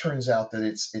always turns out that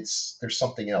there's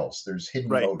something else. There's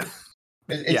hidden motive.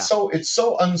 It's so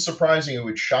unsurprising. It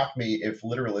would shock me if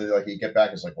literally like you get back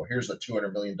and it's like, well, here's the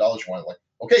 $200 million you want. Like,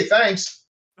 okay, thanks.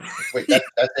 Wait,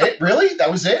 that's it? Really?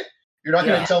 That was it? You're not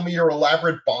going Yeah. to tell me your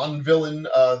elaborate Bond villain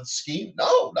scheme?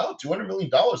 No, $200 million.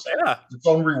 Yeah. Its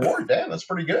own reward. Damn, that's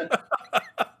pretty good.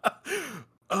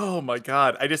 Oh my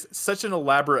god! Such an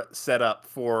elaborate setup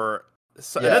for.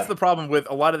 And Yeah. that's the problem with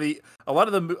a lot of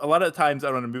the times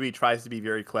when a movie tries to be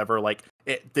very clever, like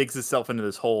it digs itself into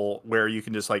this hole where you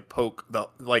can just like poke the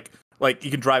like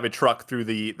you can drive a truck through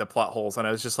the plot holes, and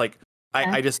I was just like,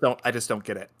 I just don't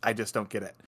get it. I just don't get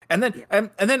it. And then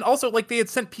and then also like they had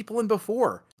sent people in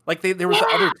before, like there was the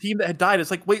other team that had died.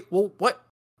 It's like, wait, well, what?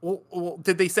 Well,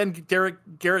 did they send Garrett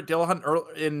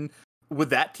Dillahunt in with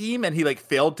that team and he like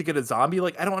failed to get a zombie?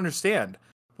 Like, I don't understand.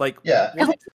 Like, Yeah.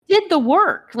 Like, he did the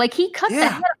work. Like he cut the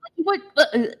head. Like,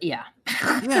 yeah.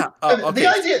 Yeah.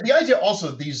 The idea also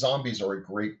that these zombies are a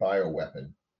great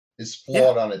bioweapon is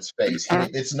flawed on its face.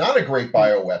 It's not a great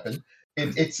bioweapon.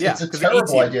 It's a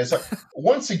terrible idea. It's like,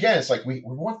 once again, it's like we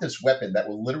want this weapon that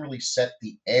will literally set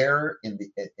the air in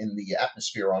the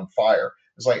atmosphere on fire.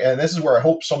 It's like, and this is where I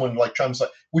hope someone like Trump's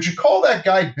like, would you call that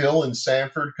guy Bill in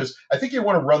Sanford? Because I think you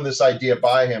want to run this idea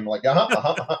by him. Like,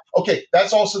 okay,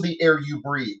 that's also the air you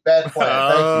breathe. Bad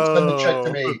plan. Thank you. Send the check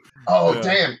to me. Oh,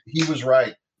 damn, he was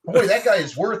right. Boy, that guy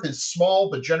is worth his small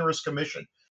but generous commission.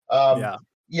 They're not.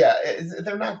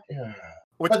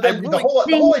 But the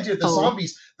whole idea,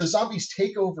 the zombies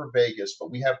take over Vegas, but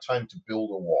we have time to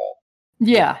build a wall.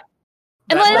 Yeah,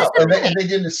 and they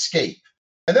didn't escape.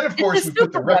 And then, of course, we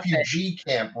put the refugee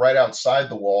camp right outside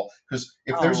the wall, because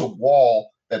if there's a wall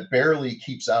that barely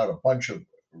keeps out a bunch of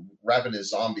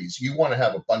ravenous zombies, you want to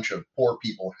have a bunch of poor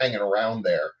people hanging around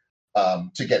there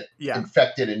to get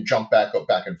infected and jump back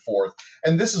and forth.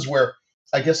 And this is where,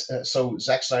 I guess, so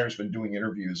Zack Snyder's been doing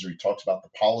interviews where he talks about the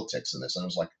politics in this, and I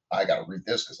was like, I got to read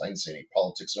this because I didn't see any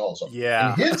politics at all. So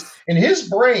in his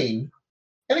brain.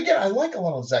 And again, I like a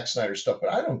lot of Zack Snyder stuff,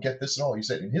 but I don't get this at all. He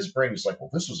said in his brain, he's like, well,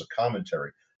 this was a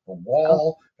commentary. The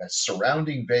wall that's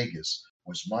surrounding Vegas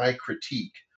was my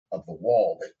critique of the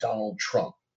wall that Donald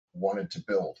Trump wanted to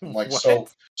build. I'm like,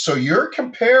 so you're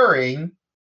comparing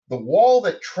the wall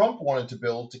that Trump wanted to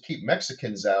build to keep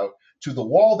Mexicans out to the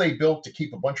wall they built to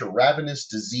keep a bunch of ravenous,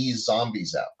 diseased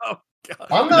zombies out. Oh, God.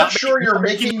 I'm not sure you're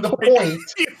making the point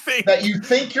that you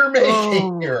think you're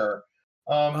making here.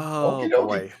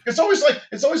 Boy. It's always like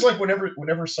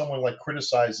whenever someone like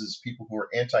criticizes people who are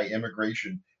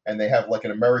anti-immigration and they have like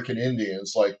an American Indian,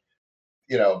 it's like,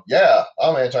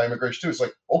 I'm anti-immigration too. It's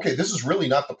like, okay, this is really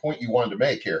not the point you wanted to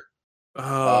make here.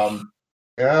 Okay.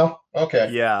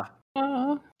 Yeah.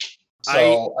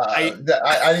 So I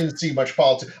didn't see much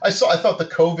politics. I thought the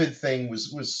COVID thing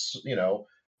was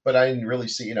but I didn't really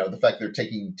see, the fact they're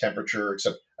taking temperature,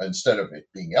 except instead of it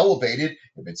being elevated,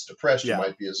 if it's depressed, you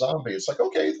might be a zombie. It's like,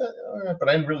 okay, but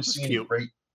I didn't really see any great.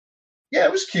 Yeah,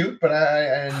 it was cute, but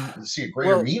I didn't see a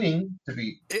greater meaning to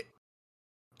be.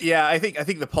 I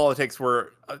think the politics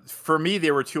were, for me,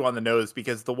 they were too on the nose,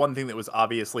 because the one thing that was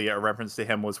obviously a reference to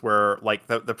him was where like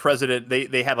the president,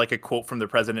 they had like a quote from the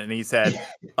president, and he said,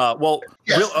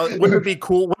 wouldn't it be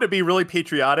cool? Wouldn't it be really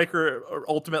patriotic or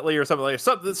ultimately or something like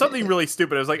something really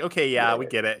stupid? I was like, okay, we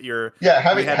get it.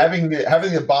 Having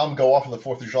the bomb go off on the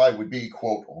 4th of July would be,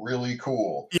 quote, really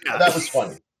cool. Yeah, that was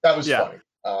funny. Funny.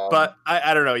 But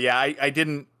I don't know. Yeah, I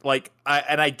didn't like.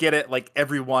 I get it. Like,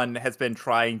 everyone has been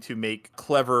trying to make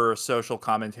clever social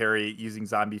commentary using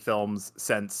zombie films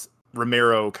since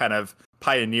Romero kind of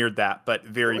pioneered that, but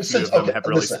very few of them have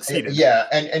really succeeded. Yeah,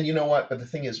 and you know what? But the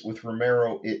thing is, with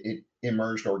Romero, it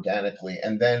emerged organically,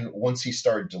 and then once he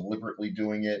started deliberately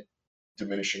doing it,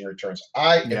 diminishing returns.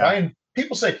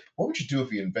 People say, what would you do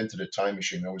if you invented a time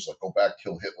machine? I always like, go back,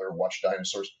 kill Hitler, watch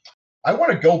dinosaurs. I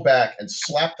want to go back and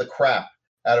slap the crap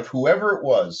out of whoever it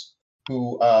was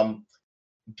who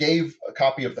gave a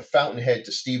copy of The Fountainhead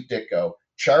to Steve Ditko,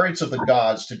 Chariots of the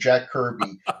Gods to Jack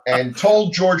Kirby, and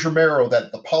told George Romero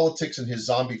that the politics in his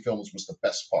zombie films was the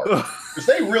best part. Because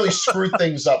they really screwed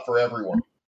things up for everyone.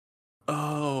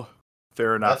 Oh,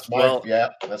 fair enough.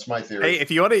 That's my theory. Hey, if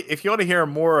you want to hear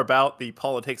more about the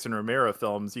politics in Romero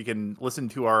films, you can listen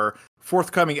to our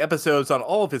forthcoming episodes on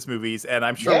all of his movies, and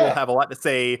I'm sure we'll have a lot to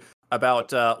say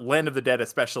about Land of the Dead,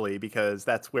 especially, because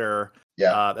that's where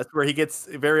he gets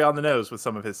very on the nose with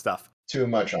some of his stuff. Too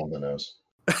much on the nose.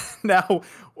 Now,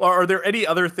 are there any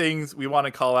other things we want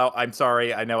to call out? I'm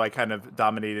sorry, I know I kind of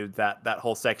dominated that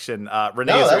whole section.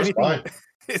 Renee,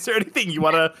 is there anything you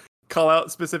want to call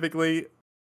out specifically?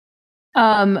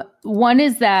 One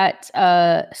is that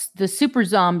the super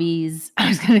zombies, I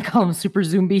was going to call them super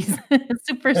zombies,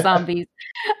 super zombies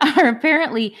are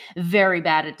apparently very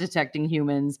bad at detecting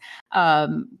humans.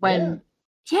 When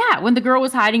Yeah, when the girl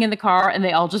was hiding in the car and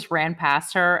they all just ran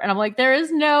past her. And I'm like, there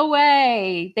is no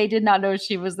way. They did not know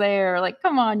she was there. Like,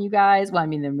 come on, you guys. Well, I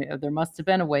mean, there must have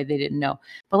been a way they didn't know.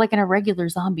 But like in a regular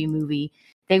zombie movie,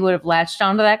 they would have latched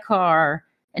onto that car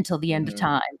until the end of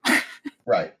time.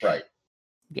 Right. Yeah.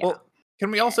 Well,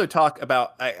 can we also talk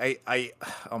about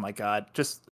oh my God,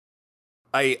 just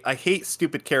I hate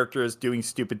stupid characters doing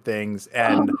stupid things,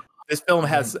 and this film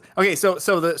has so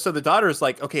the daughter's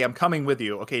like, okay, I'm coming with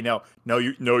you. Okay, no,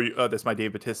 you. That's my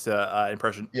Dave Bautista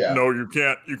impression. Yeah. No, you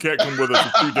can't come with us.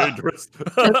 It's too dangerous.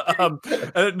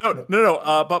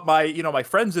 No. But my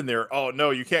friend's in there. Oh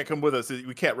no, you can't come with us.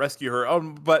 We can't rescue her.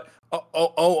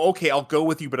 Okay, I'll go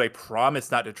with you, but I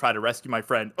promise not to try to rescue my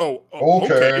friend.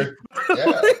 Okay.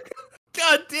 Yeah.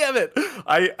 God damn it!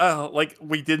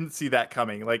 We didn't see that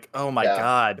coming. Like, oh my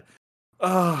God.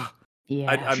 Oh. Yeah,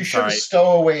 I'm she should sorry. have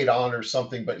stowawayed on or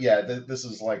something. But yeah, this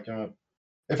is like,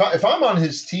 if I'm on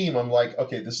his team, I'm like,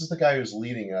 okay, this is the guy who's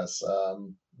leading us.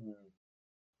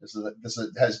 This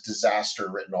has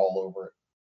disaster written all over it.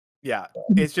 Yeah,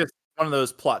 it's just one of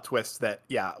those plot twists that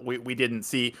we didn't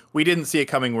see. We didn't see it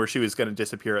coming, where she was going to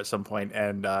disappear at some point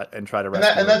and try to rescue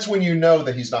her. And that's when you know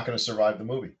that he's not going to survive the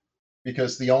movie,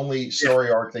 because the only story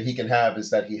arc that he can have is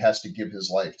that he has to give his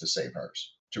life to save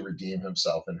hers, to redeem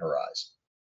himself in her eyes.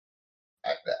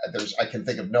 I can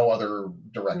think of no other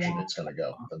direction it's going to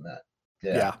go than that.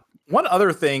 Yeah. One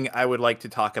other thing I would like to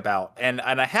talk about, and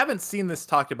I haven't seen this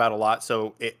talked about a lot,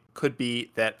 so it could be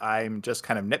that I'm just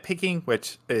kind of nitpicking,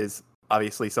 which is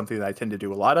obviously something that I tend to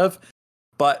do a lot of.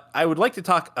 But I would like to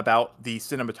talk about the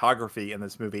cinematography in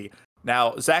this movie.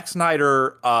 Now, Zack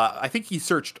Snyder, I think he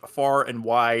searched far and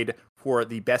wide for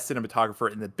the best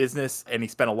cinematographer in the business, and he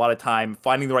spent a lot of time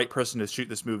finding the right person to shoot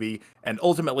this movie, and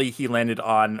ultimately he landed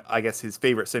on, I guess, his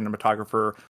favorite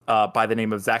cinematographer by the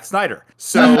name of Zack Snyder.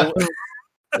 So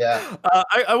yeah,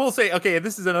 I will say, okay,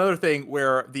 this is another thing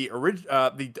where the original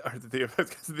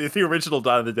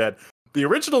Dawn of the Dead, the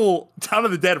original Dawn of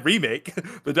the Dead remake,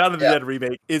 the Dawn of the Dead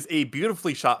remake is a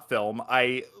beautifully shot film.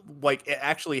 It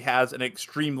actually has an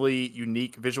extremely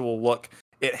unique visual look.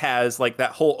 It has like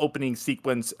that whole opening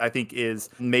sequence, I think, is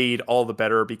made all the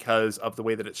better because of the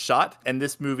way that it's shot. And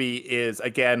this movie is,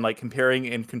 again, like comparing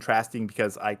and contrasting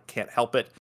because I can't help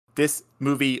it. This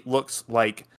movie looks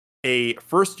like a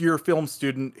first-year film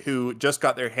student who just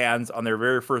got their hands on their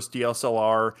very first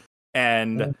DSLR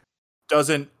and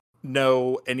doesn't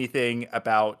know anything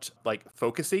about like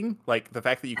focusing, like the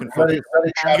fact that you can focus. Read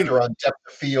a chapter on depth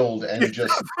of field and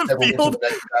just never went to the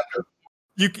next chapter.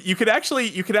 You could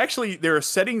actually there are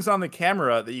settings on the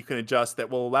camera that you can adjust that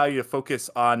will allow you to focus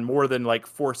on more than like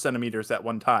 4 centimeters at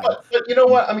one time. But you know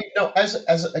what? I mean, no, as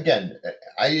again,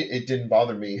 it didn't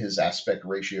bother me, his aspect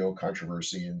ratio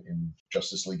controversy in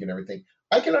Justice League and everything.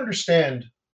 I can understand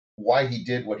why he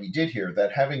did what he did here,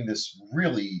 that having this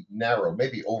really narrow,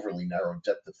 maybe overly narrow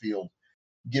depth of field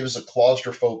gives a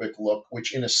claustrophobic look,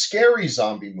 which in a scary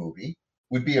zombie movie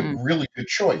would be a really good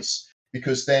choice,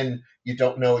 because then you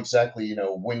don't know exactly,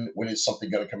 when is something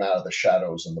going to come out of the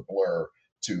shadows and the blur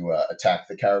to attack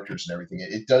the characters and everything.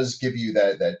 It does give you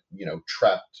that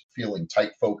trapped feeling,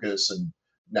 tight focus and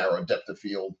narrow depth of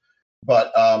field.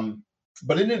 But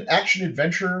in an action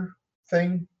adventure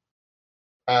thing,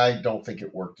 I don't think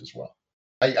it worked as well.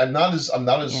 I'm not as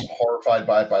horrified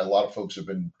by it by a lot of folks who've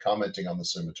been commenting on the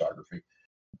cinematography,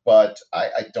 but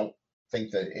I don't think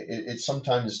that it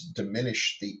sometimes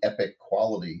diminished the epic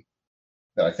quality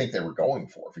that I think they were going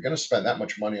for. If you're going to spend that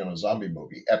much money on a zombie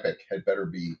movie, epic had better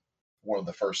be one of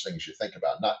the first things you think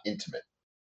about, not intimate.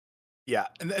 Yeah,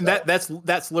 and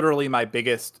that's literally my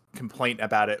biggest complaint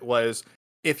about it was,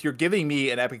 if you're giving me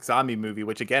an epic zombie movie,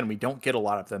 which again, we don't get a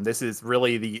lot of them. This is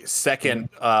really the second,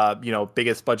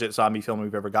 biggest budget zombie film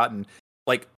we've ever gotten.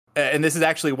 Like, and this is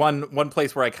actually one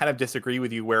place where I kind of disagree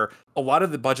with you, where a lot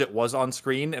of the budget was on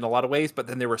screen in a lot of ways, but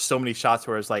then there were so many shots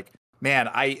where I was like, man,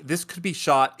 this could be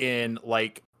shot in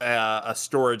like a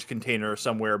storage container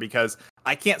somewhere, because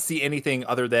I can't see anything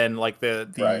other than like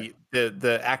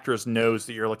the actor's nose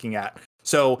that you're looking at.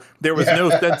 So there was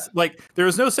no sense, there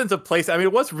was no sense of place. I mean,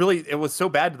 it was so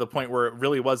bad to the point where it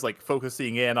really was like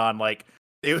focusing in on like,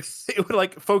 it would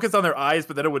like focus on their eyes,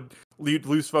 but then it would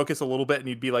lose focus a little bit, and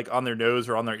you'd be like on their nose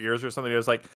or on their ears or something. It was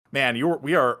like, man,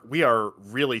 we are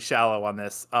really shallow on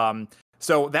this.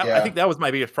 So I think that was my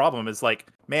biggest problem, is like,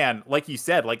 man, like you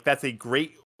said, like that's a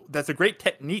great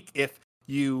technique if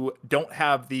you don't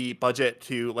have the budget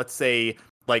to, let's say,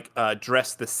 like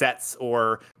dress the sets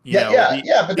or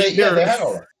but they had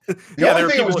all that. The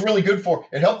only thing it was really good for,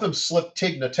 it helped them slip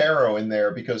Tig Notaro in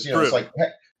there, because it's like, hey,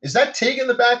 is that Tig in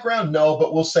the background? No,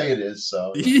 but we'll say it is.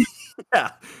 So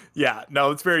Yeah,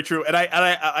 no, it's very true. And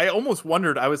I almost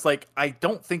wondered. I was like, I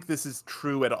don't think this is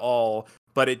true at all,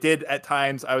 but it did at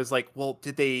times. I was like, well,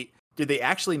 did they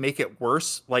actually make it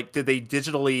worse? Like, did they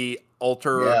digitally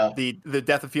alter Yeah. the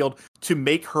depth of field to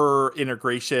make her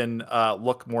integration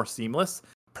look more seamless?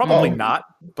 Probably not,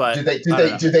 but Did they I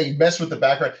don't know. did they mess with the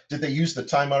background? Did they use the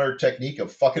time-honored technique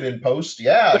of fuck it in post?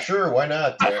 Yeah, sure, why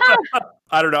not?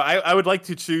 I don't know. I would like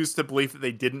to choose to believe that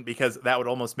they didn't, because that would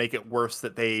almost make it worse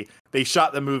that they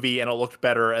shot the movie and it looked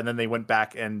better and then they went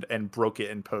back and broke it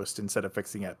in post instead of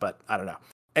fixing it. But I don't know.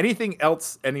 Anything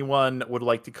else anyone would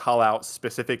like to call out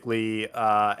specifically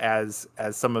as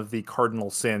some of the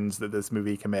cardinal sins that this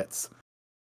movie commits?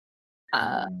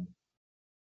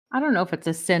 I don't know if it's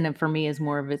a sin, and for me is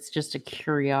more of it's just a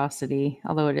curiosity.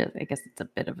 Although it is, I guess it's a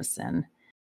bit of a sin.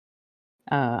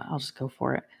 I'll just go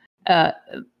for it.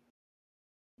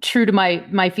 True to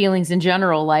my feelings in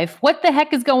general life. What the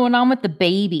heck is going on with the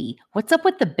baby? What's up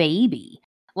with the baby?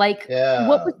 Like,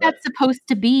 what was that supposed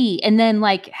to be? And then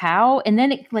like how? And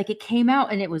then it came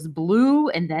out and it was blue,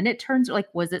 and then it turns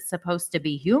like, was it supposed to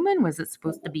be human? Was it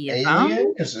supposed to be a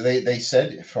alien? Because they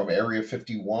said from Area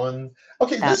 51.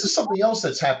 Okay, this is something else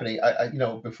that's happening. I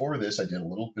before this I did a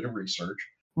little bit of research,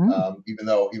 even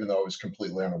though I was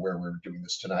completely unaware we were doing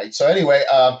this tonight. So anyway,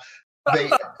 they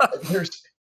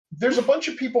there's a bunch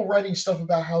of people writing stuff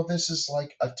about how this is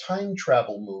like a time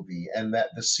travel movie, and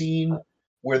that the scene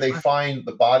where they find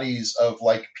the bodies of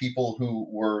like people who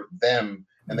were them,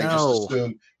 and they just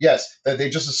assume, that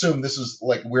they just assume this is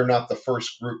like, we're not the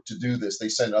first group to do this. They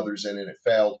sent others in and it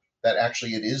failed. That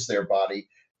actually it is their body.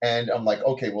 And I'm like,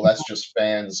 okay, well, that's just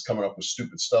fans coming up with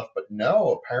stupid stuff. But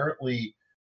no, apparently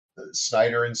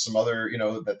Snyder and some other,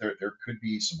 that there could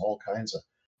be some all kinds of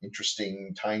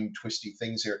interesting time twisty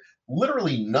things here.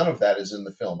 Literally none of that is in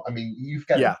the film. I mean, you've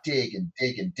got to dig and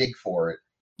dig and dig for it.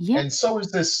 Yeah. And so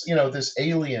is this, this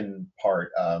alien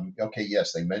part. Okay,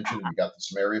 yes, they mentioned we got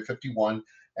this Area 51,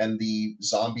 and the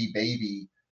zombie baby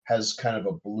has kind of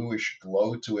a bluish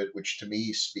glow to it, which to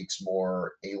me speaks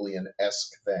more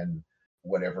alien-esque than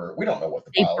whatever. We don't know what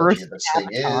the biology of this thing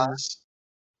is.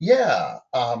 Yeah.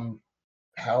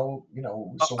 How,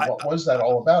 so what was that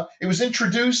all about? It was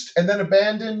introduced and then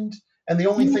abandoned, and the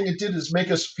only thing it did is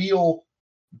make us feel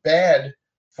bad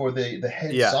for the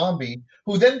head zombie,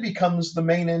 who then becomes the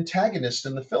main antagonist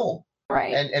in the film,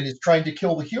 right? And is trying to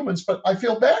kill the humans. But I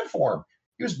feel bad for him.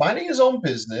 He was minding his own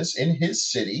business in his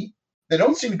city. They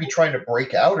don't seem to be trying to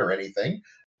break out or anything,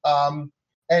 and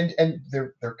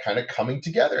they're kind of coming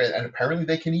together, and apparently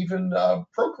they can even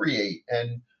procreate.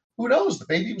 And who knows? The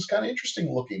baby was kind of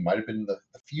interesting looking. Might have been the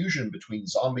fusion between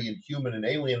zombie and human and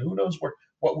alien. Who knows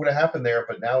what would have happened there?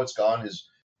 But now it's gone.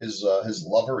 His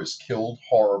lover is killed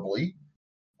horribly.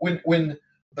 When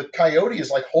the coyote is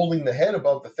like holding the head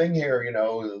above the thing here,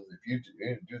 if you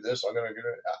do this, I'm gonna get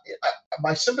it.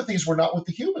 My sympathies were not with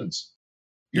the humans.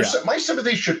 My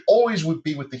sympathies should always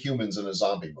be with the humans in a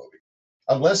zombie movie,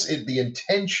 unless the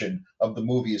intention of the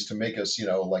movie is to make us,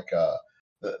 like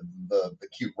the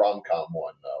cute rom-com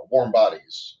one, Warm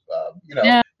Bodies,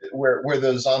 where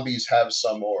the zombies have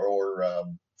some, or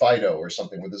Fido or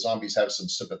something, where the zombies have some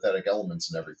sympathetic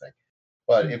elements and everything.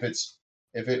 But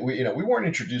we weren't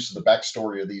introduced to the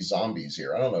backstory of these zombies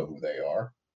here. I don't know who they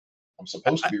are. I'm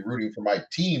supposed to be rooting for my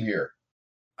team here.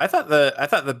 I thought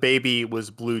the baby was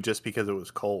blue just because it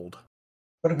was cold.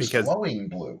 But it was glowing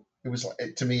blue. It was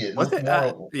to me. It looked more.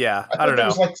 I don't know. There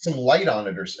was like some light on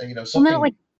it, or something. Well,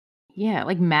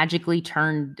 like magically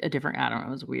turned a different. I don't know.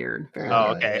 It was weird.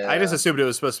 Okay. Yeah. I just assumed it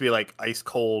was supposed to be like ice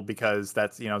cold because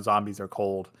that's zombies are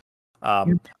cold. I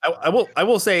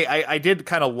will say I did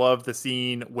kind of love the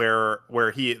scene where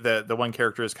the one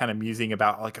character is kind of musing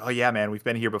about like, oh yeah, man, we've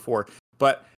been here before.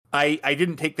 But I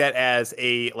didn't take that as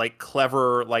a like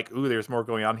clever like, ooh, there's more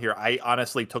going on here. I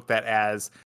honestly took that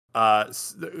as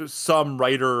some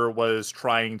writer was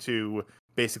trying to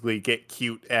basically get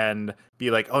cute and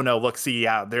be like, oh no, look, see,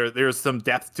 yeah, there's some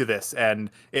depth to this, and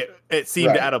it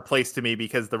seemed out of place to me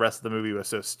because the rest of the movie was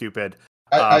so stupid.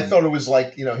 I thought it was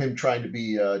like him trying to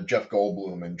be Jeff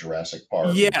Goldblum in Jurassic Park.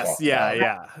 Yes,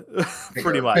 yeah,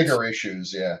 pretty much bigger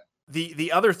issues, yeah.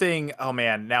 The other thing, oh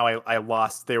man, now I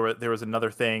lost. There was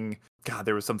another thing. God,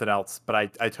 there was something else, but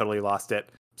I totally lost it.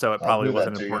 So it probably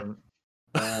wasn't important.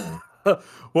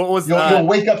 What was you'll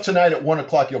wake up tonight at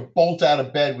 1:00. You'll bolt out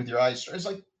of bed with your eyes. It's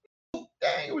like,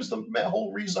 dang, it was the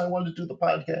whole reason I wanted to do the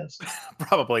podcast.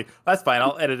 Probably. That's fine.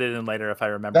 I'll edit it in later if I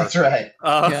remember. That's right.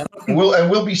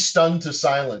 We'll be stunned to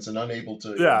silence and unable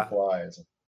to reply.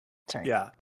 Sorry. Yeah.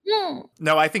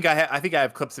 No, I think I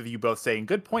have clips of you both saying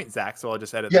good point, Zach. So I'll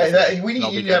just edit. Yeah, we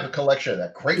need to have a collection of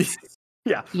that. Great.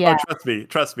 Yeah. Yeah. Oh,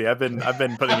 trust me. I've been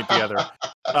putting it together.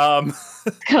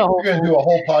 You're gonna do a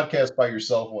whole podcast by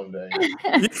yourself one day.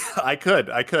 Yeah, I could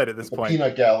at this The point.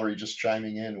 peanut gallery just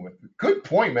chiming in with good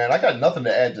point, man. I got nothing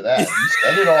to add to that. You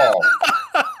said it all.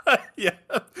 Yeah,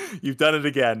 you've done it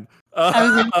again. I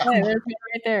was gonna say, there's me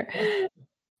right there.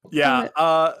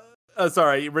 Yeah.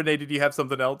 Sorry, Renee. Did you have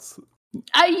something else?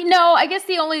 I guess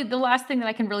the last thing that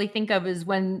I can really think of is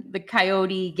when the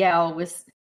coyote gal was,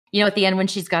 at the end when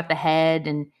she's got the head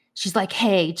and she's like,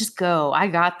 "Hey, just go. I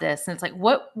got this." And it's like,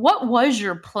 what was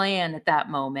your plan at that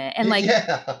moment? And like,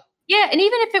 yeah, and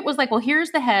even if it was like, well,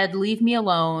 here's the head, leave me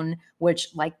alone, which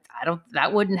like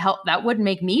that wouldn't help. That wouldn't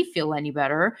make me feel any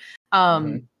better.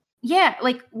 Yeah,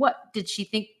 like what did she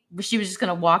think? She was just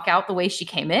gonna walk out the way she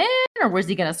came in, or was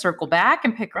he gonna circle back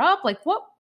and pick her up? Like what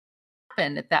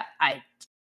happened at that? I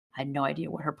had no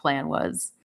idea what her plan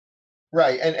was.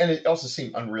 Right, and it also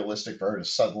seemed unrealistic for her to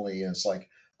suddenly, and it's like,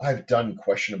 I've done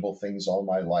questionable things all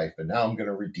my life, and now I'm going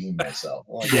to redeem myself.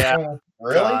 Like, Yeah,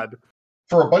 really? God.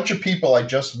 For a bunch of people I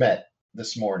just met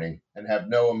this morning and have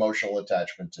no emotional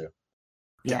attachment to.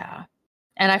 Yeah.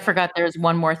 And I forgot there's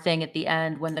one more thing at the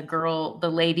end when the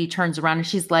lady turns around and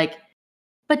she's like,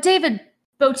 "But David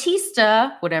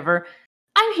Bautista, whatever,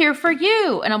 I'm here for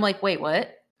you." And I'm like, wait,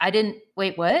 what?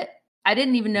 Wait, what? I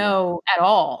didn't even know at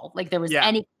all. Like there was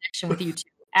any connection with you two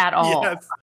at all. Yes.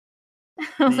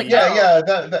 I was like,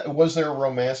 That was there a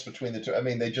romance between the two? I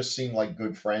mean, they just seemed like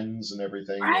good friends and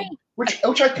everything, right? which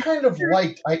I kind of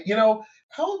liked.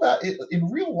 How about it in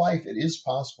real life? It is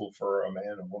possible for a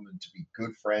man and woman to be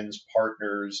good friends,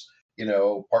 partners,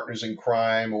 partners in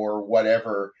crime or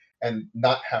whatever, and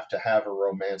not have to have a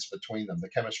romance between them. The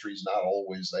chemistry is not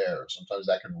always there. Sometimes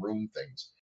that can ruin things.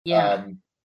 Yeah.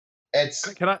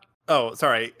 Can I? Oh,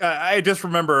 sorry. I just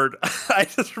remembered. I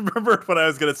just remembered what I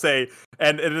was going to say,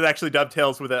 and it actually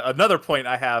dovetails with another point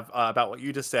I have about what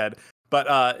you just said. But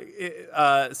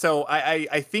so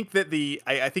I think that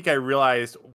I think I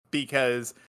realized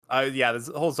because this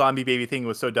whole zombie baby thing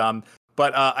was so dumb.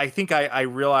 But I think I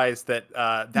realized that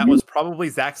that was probably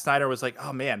Zack Snyder was like,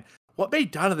 oh man, what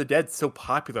made Dawn of the Dead so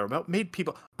popular? What made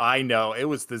people? I know it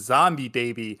was the zombie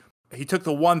baby. He took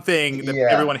the one thing that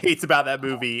everyone hates about that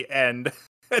movie and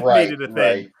made it a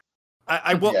thing.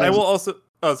 I will also.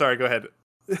 Oh, sorry. Go ahead.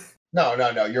 No.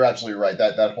 You're absolutely right.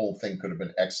 That whole thing could have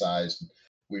been excised.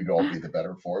 We'd all be the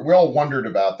better for it. We all wondered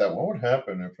about that. What would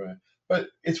happen if? But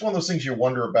it's one of those things you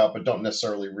wonder about, but don't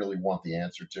necessarily really want the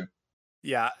answer to.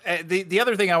 Yeah. The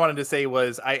other thing I wanted to say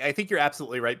was I think you're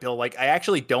absolutely right, Bill. Like I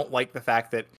actually don't like the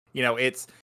fact that it's.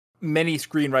 Many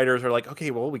screenwriters are like,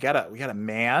 okay, well, we got a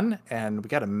man and we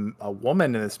got a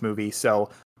woman in this movie,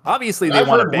 so obviously they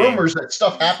want to bang. Rumors that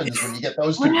stuff happens when you get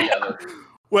those two together.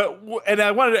 Well, and I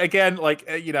wanted to, again, like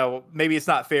maybe it's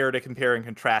not fair to compare and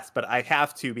contrast, but I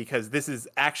have to because this is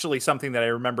actually something that I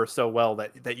remember so well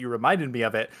that you reminded me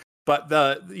of it. But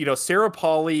Sarah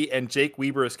Polley and Jake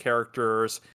Weber's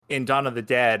characters in Dawn of the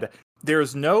Dead,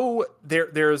 there's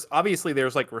obviously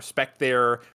like respect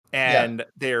there. And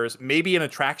there's maybe an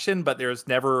attraction, but there's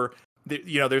never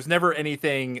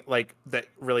anything like that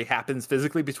really happens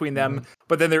physically between them.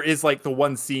 But then there is like the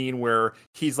one scene where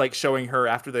he's like showing her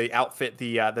after they outfit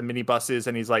the minibuses,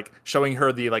 and he's like showing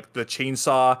her the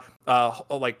chainsaw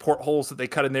like portholes that they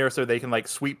cut in there so they can like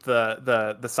sweep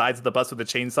the sides of the bus with the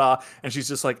chainsaw. And she's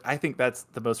just like, I think that's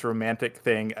the most romantic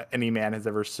thing any man has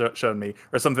ever shown me,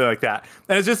 or something like that.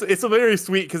 And it's a very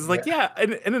sweet because like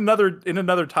in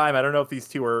another time, I don't know if these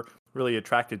two are really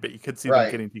attracted, but you could see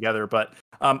them getting together. But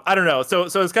I don't know. So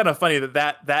it's kind of funny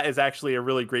that is actually a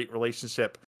really great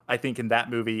relationship, I think, in that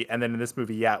movie. And then in this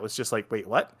movie, it was just like, wait,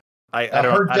 what?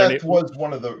 Her death was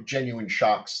one of the genuine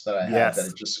shocks that I had. That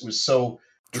it just was so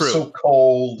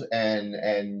cold and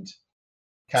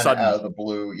kind of out of the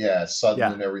blue,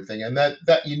 sudden and everything. And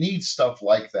that you need stuff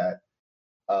like that,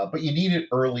 but you need it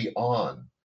early on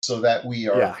so that we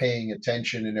are paying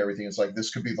attention and everything. It's like,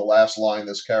 this could be the last line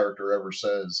this character ever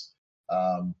says.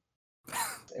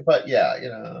 But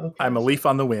okay. I'm a leaf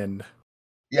on the wind.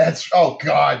 Yeah, oh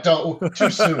God, don't too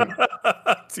soon.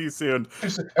 Too soon.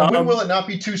 And when will it not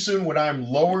be too soon? When I'm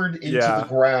lowered into the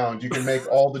ground, you can make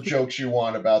all the jokes you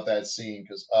want about that scene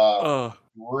because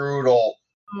brutal.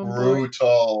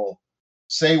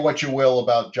 Say what you will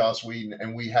about Joss Whedon,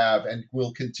 and we have and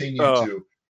will continue to.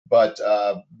 But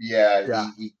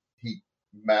he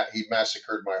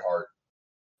massacred my heart.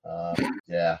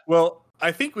 Well,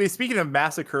 I think speaking of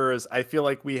massacres, I feel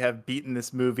like we have beaten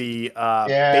this movie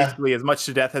basically as much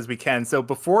to death as we can. So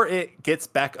before it gets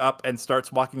back up and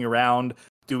starts walking around,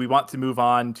 do we want to move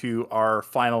on to our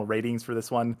final ratings for this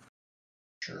one?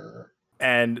 Sure.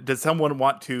 And does someone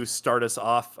want to start us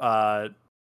off?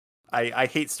 I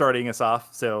hate starting us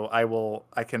off, so well,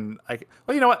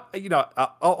 you know what?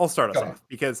 I'll start us Go ahead. off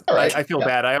because All right. I feel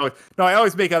Yeah. bad. I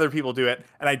always make other people do it,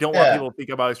 and I don't want people to think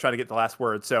I'm always trying to get the last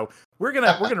word. So we're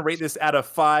gonna rate this out of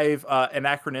 5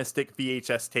 anachronistic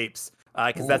VHS tapes,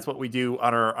 because that's what we do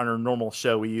on our normal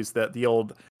show. We use the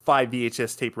old 5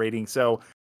 VHS tape rating. So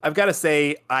I've got to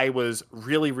say I was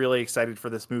really, really excited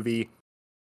for this movie.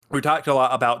 We talked a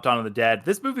lot about Dawn of the Dead.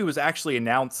 This movie was actually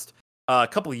announced a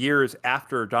couple of years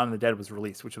after Dawn of the Dead was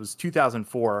released, which was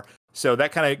 2004. So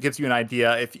that kind of gives you an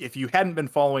idea. If you hadn't been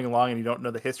following along and you don't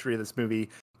know the history of this movie,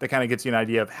 that kind of gives you an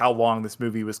idea of how long this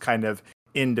movie was kind of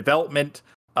in development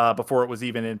before it was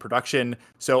even in production.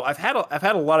 So I've had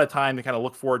a lot of time to kind of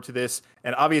look forward to this.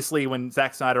 And obviously, when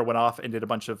Zack Snyder went off and did a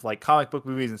bunch of like comic book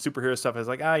movies and superhero stuff, I was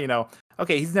like,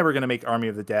 okay, he's never going to make Army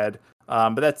of the Dead.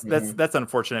 But that's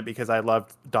unfortunate because I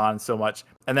loved Dawn so much.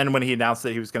 And then when he announced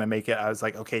that he was going to make it, I was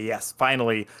like, okay, yes,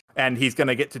 finally. And he's going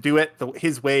to get to do it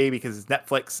his way because it's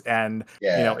Netflix, and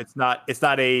it's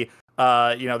not a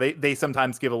they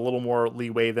sometimes give a little more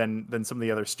leeway than some of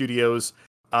the other studios,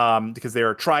 because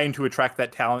they're trying to attract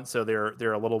that talent, so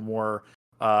they're a little more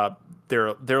they're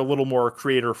a little more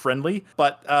creator friendly.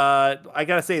 But I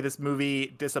gotta say, this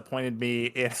movie disappointed me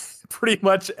in pretty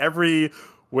much every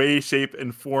way, shape,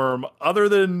 and form, other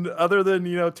than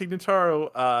Tig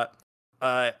Notaro.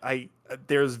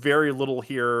 There's very little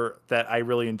here that I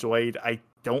really enjoyed. I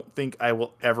don't think I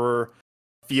will ever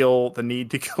feel the need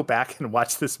to go back and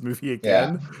watch this movie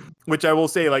again. Which I will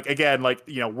say,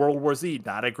 World War Z,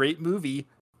 not a great movie,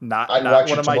 not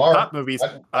one of my top movies.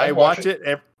 I watch it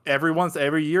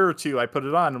every year or two. I put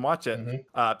it on and watch it.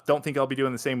 Don't think I'll be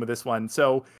doing the same with this one.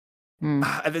 So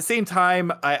at the same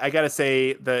time, I gotta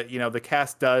say that the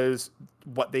cast does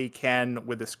what they can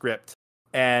with the script,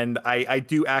 and I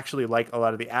do actually like a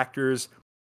lot of the actors.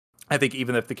 I think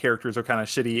even if the characters are kind of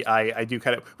shitty, I do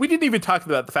kind of. We didn't even talk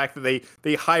about the fact that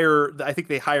they hire. I think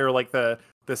they hire like the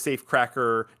safe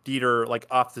cracker Dieter like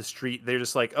off the street. They're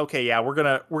just like, okay, yeah, we're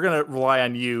gonna rely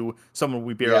on you, someone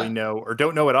we barely know or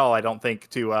don't know at all. I don't think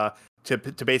to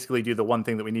basically do the one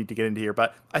thing that we need to get into here.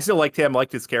 But I still liked him,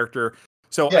 liked his character.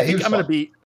 So I think I'm gonna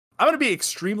be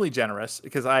extremely generous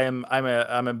because I'm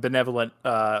a benevolent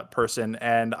person,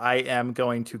 and I am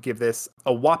going to give this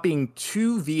a whopping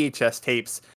 2 VHS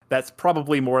tapes. That's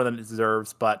probably more than it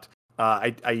deserves, but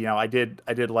I did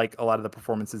like a lot of the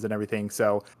performances and everything.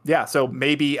 So yeah, so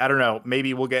maybe, I don't know,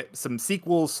 maybe we'll get some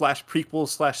sequels / prequels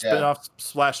 / spin-offs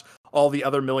 / all the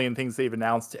other million things they've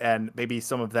announced, and maybe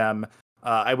some of them.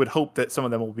 I would hope that some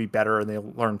of them will be better and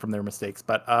they'll learn from their mistakes,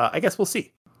 but I guess we'll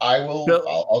see.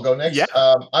 I'll go next. Yeah.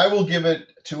 I will give it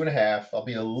 2.5. I'll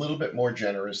be a little bit more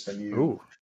generous than you. Ooh.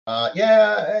 I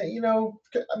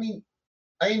mean,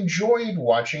 I enjoyed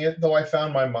watching it, though I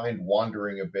found my mind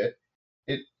wandering a bit.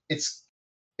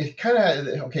 It kind of,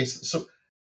 okay. So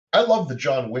I love the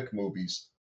John Wick movies,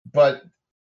 but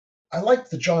I like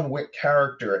the John Wick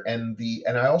character, and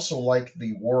I also like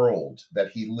the world that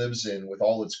he lives in with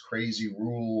all its crazy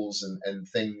rules and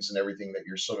things and everything that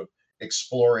you're sort of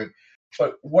exploring.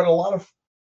 But what a lot of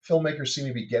filmmakers seem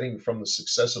to be getting from the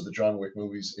success of the John Wick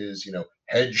movies is,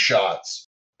 headshots.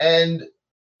 And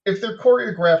if they're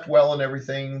choreographed well and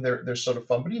everything, they're sort of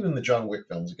fun. But even the John Wick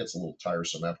films, it gets a little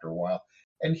tiresome after a while.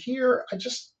 And here,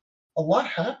 a lot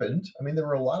happened. I mean, there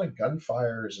were a lot of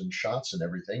gunfires and shots and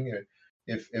everything.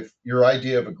 If your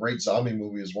idea of a great zombie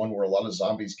movie is one where a lot of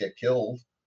zombies get killed,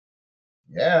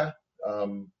 yeah.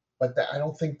 But I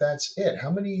don't think that's it.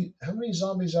 How many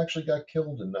zombies actually got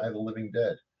killed in Night of the Living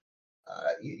Dead?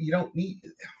 You don't need.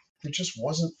 There just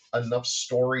wasn't enough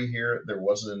story here. There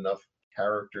wasn't enough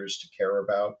characters to care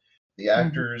about. The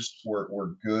actors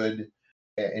were good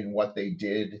in what they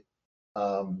did.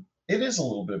 It is a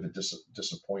little bit of a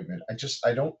disappointment.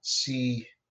 I don't see.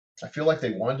 I feel like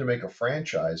they wanted to make a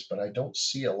franchise, but I don't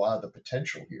see a lot of the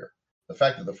potential here. The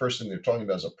fact that the first thing they're talking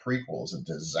about is a prequel is a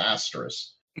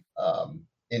disastrous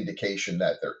indication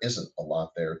that there isn't a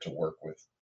lot there to work with.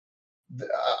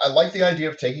 I like the idea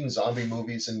of taking zombie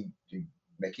movies and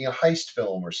making a heist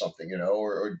film or something,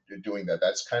 or doing that.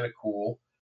 That's kind of cool.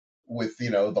 With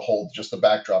the whole just the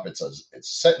backdrop, it's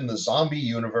set in the zombie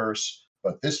universe,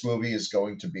 but this movie is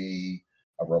going to be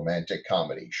a romantic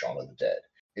comedy, Shaun of the Dead.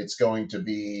 It's going to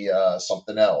be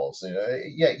something else.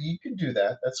 Yeah, you can do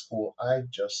that. That's cool. I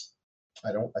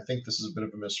think this is a bit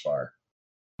of a misfire.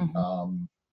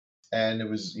 And it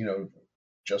was,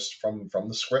 just from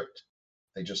the script.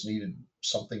 They just needed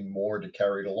something more to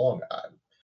carry it along.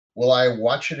 Will I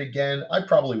watch it again? I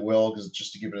probably will, because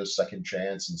just to give it a second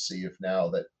chance and see if now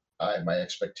that my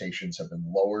expectations have been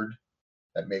lowered,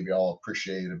 that maybe I'll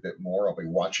appreciate it a bit more. I'll be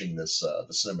watching this the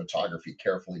cinematography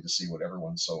carefully to see what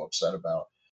everyone's so upset about,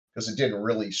 because it didn't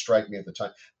really strike me at the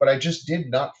time. But I just did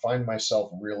not find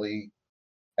myself really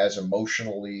as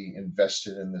emotionally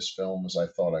invested in this film as I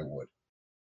thought I would.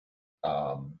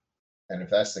 Um, and if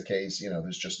that's the case,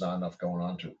 there's just not enough going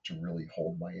on to really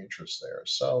hold my interest there.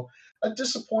 So a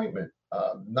disappointment.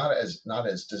 Not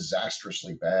as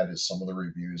disastrously bad as some of the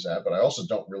reviews have, but I also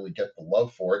don't really get the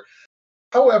love for it.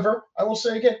 However, I will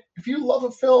say again, if you love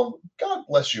a film, God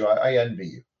bless you. I envy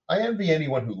you. I envy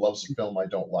anyone who loves a film I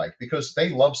don't like, because they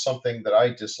love something that I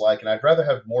dislike, and I'd rather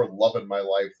have more love in my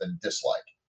life than dislike.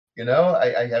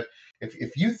 I have.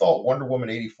 If you thought Wonder Woman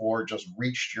 84 just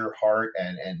reached your heart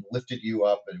and lifted you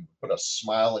up and put a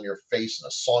smile in your face and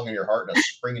a song in your heart and a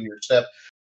spring in your step,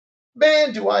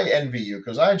 man, do I envy you,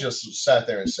 because I just sat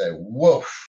there and said,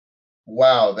 woof,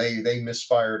 wow, they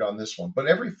misfired on this one. But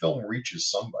every film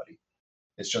reaches somebody.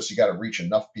 It's just you got to reach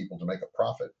enough people to make a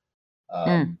profit.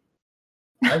 Mm.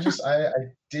 I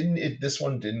didn't. This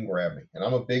one didn't grab me, and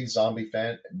I'm a big zombie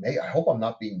fan. I hope I'm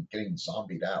not getting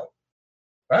zombied out.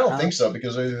 But I don't think so,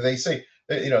 because they say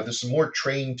that, there's some more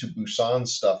Train to Busan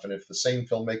stuff, and if the same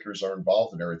filmmakers are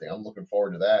involved in everything, I'm looking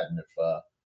forward to that. And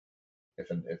if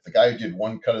the guy who did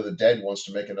One Cut of the Dead wants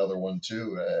to make another one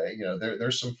too,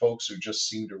 there's some folks who just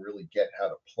seem to really get how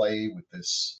to play with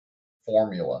this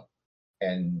formula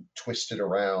and twist it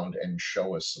around and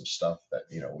show us some stuff that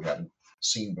we haven't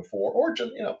seen before, or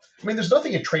just there's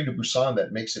nothing in Train to Busan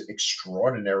that makes it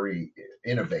extraordinary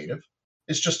innovative.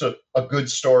 It's just a good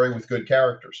story with good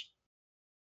characters.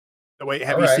 Wait,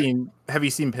 have you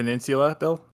seen Peninsula,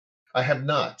 Bill? I have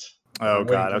not. Oh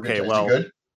God. Okay. Well, is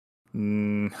it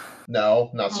good?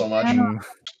 No, not so much.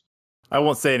 I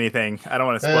won't say anything. I don't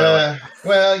want to spoil it.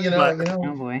 Well,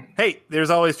 Oh boy. Hey, there's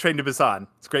always Train to Busan.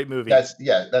 It's a great movie. That's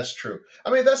true.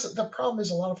 That's the problem.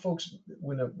 Is a lot of folks,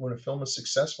 when a film is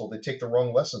successful, they take the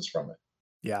wrong lessons from it.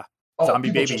 Yeah. Oh,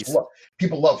 zombie babies.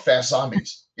 People love fast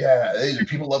zombies. Yeah,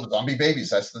 people love zombie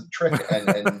babies. That's the trick. And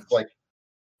it's like,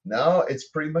 no, it's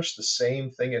pretty much the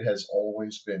same thing it has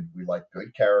always been. We like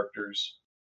good characters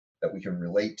that we can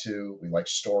relate to. We like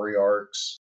story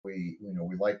arcs. We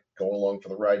like going along for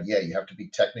the ride. Yeah, you have to be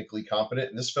technically competent,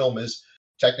 and this film is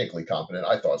technically competent.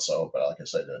 I thought so, but like I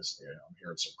said, I'm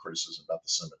hearing some criticism about the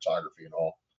cinematography and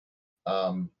all.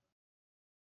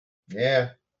 Yeah,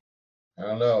 I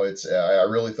don't know. I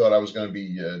really thought I was going to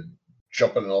be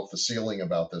jumping off the ceiling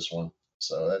about this one.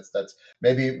 So that's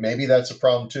maybe that's a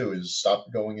problem too. Is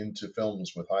stop going into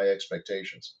films with high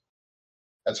expectations.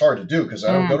 That's hard to do, because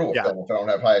I don't go to a film if I don't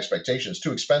have high expectations. It's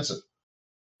too expensive.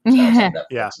 Yeah.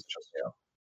 It's just,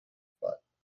 but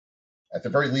at the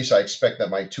very least, I expect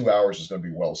that my 2 hours is going to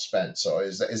be well spent. So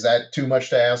is that too much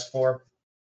to ask for?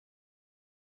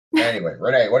 Anyway,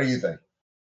 Renee, what do you think?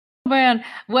 Man,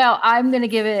 well, I'm going to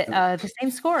give it the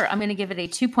same score. I'm going to give it a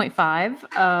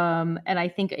 2.5. And I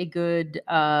think a good,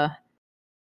 at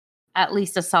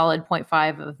least a solid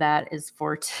 0.5 of that is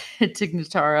for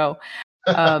Tignataro.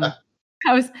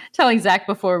 I was telling Zach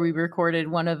before we recorded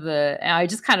I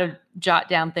just kind of jot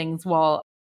down things while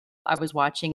I was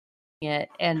watching it.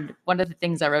 And one of the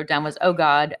things I wrote down was, oh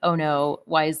God, oh no,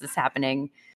 why is this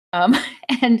happening?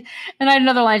 And I had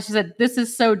another line. She said, "This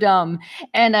is so dumb,"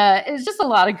 and it's just a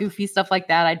lot of goofy stuff like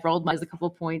that. I'd rolled my eyes a couple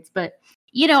of points, but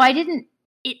I didn't.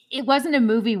 It wasn't a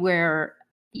movie where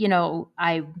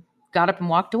I got up and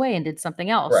walked away and did something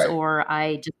else, Right. or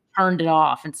I just turned it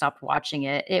off and stopped watching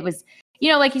it. It was,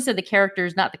 like you said, the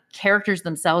characters, not the characters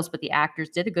themselves, but the actors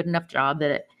did a good enough job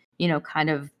that it, kind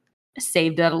of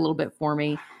saved that a little bit for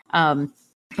me. But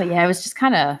yeah, it was just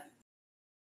kind of.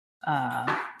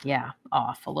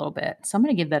 Off a little bit. So I'm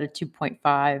going to give that a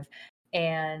 2.5.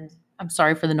 And I'm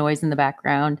sorry for the noise in the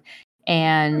background.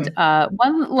 And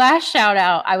one last shout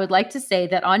out, I would like to say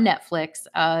that on Netflix,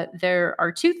 there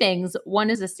are two things. One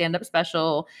is a stand-up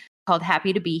special called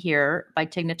Happy to Be Here by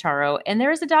Tig Notaro. And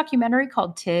there is a documentary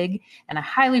called Tig, and I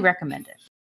highly recommend it.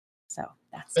 So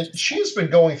that's. She's been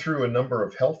going through a number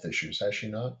of health issues, has she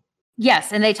not?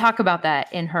 Yes, and they talk about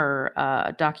that in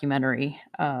her documentary.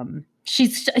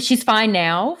 She's fine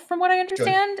now, from what I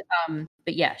understand.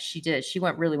 But yeah, she did. She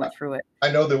really went through it. I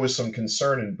know there was some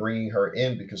concern in bringing her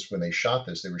in, because when they shot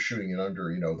this, they were shooting it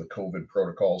under, the COVID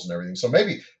protocols and everything. So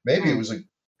maybe it was a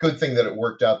good thing that it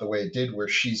worked out the way it did, where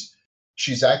she's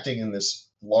acting in this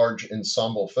large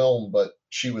ensemble film, but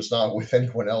she was not with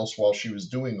anyone else while she was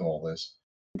doing all this.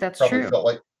 That's true.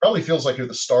 Probably feels like you're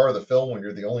the star of the film when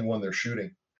you're the only one they're shooting.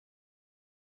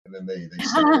 And then they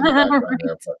stick it in the background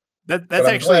there. That's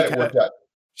actually it worked out.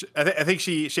 I think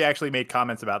she actually made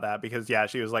comments about that, because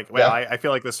she was like, well, I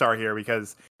feel like the star here,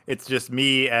 because it's just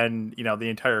me and the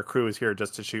entire crew is here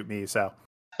just to shoot me. So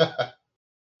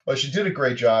Well, she did a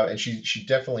great job, and she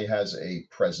definitely has a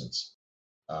presence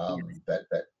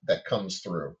that comes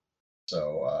through.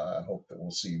 So I hope that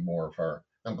we'll see more of her.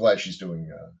 I'm glad she's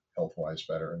doing health wise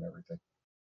better and everything.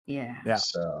 Yeah.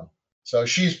 So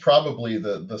she's probably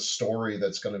the story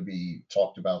that's going to be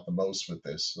talked about the most with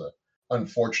this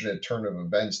unfortunate turn of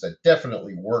events that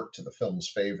definitely worked to the film's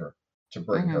favor to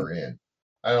bring Mhm. her in.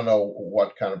 I don't know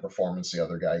what kind of performance the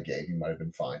other guy gave. He might have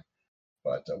been fine,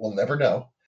 but we'll never know.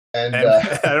 And and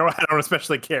I don't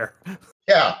especially care.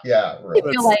 yeah, I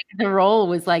really. feel like the role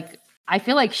was like, I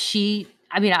feel like she,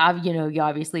 I mean, you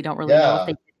obviously don't really know if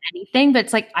they Yeah. did anything, but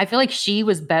it's like, I feel like she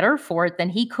was better for it than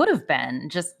he could have been,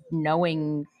 just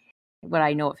knowing what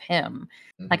I know of him.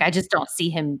 Like, Mhm. I just don't see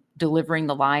him delivering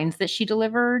the lines that she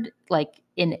delivered, like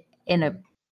in a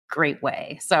great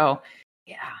way. So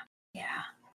yeah,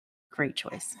 great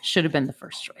choice. Should have been the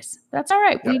first choice. That's all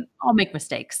right. Yep. We all make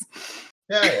mistakes.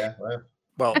 Yeah.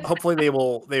 Well, hopefully they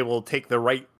will take the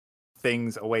right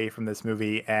things away from this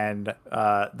movie, and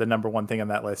the number one thing on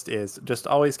that list is just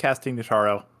always casting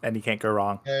Notaro, and you can't go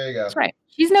wrong. There you go. That's right.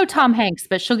 She's no Tom Hanks,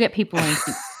 but she'll get people in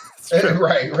seats. It's true.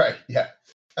 Right. Yeah.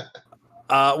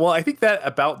 Well, I think that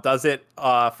about does it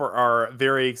for our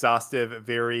very exhaustive,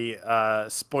 very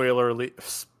spoiler-y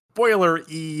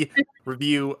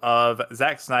review of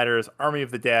Zack Snyder's Army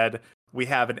of the Dead. We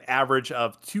have an average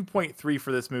of 2.3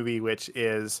 for this movie, which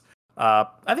is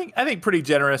I think pretty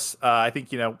generous. I think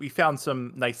we found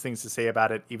some nice things to say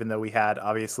about it, even though we had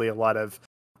obviously a lot of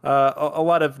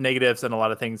negatives and a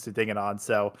lot of things to dig in on.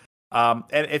 So, and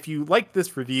if you like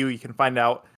this review, you can find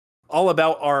out all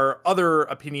about our other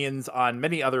opinions on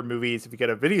many other movies if you go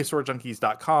to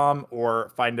videostorejunkies.com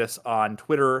or find us on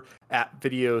Twitter at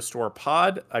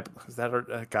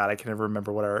videostorepod. God, I can never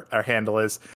remember what our handle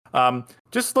is.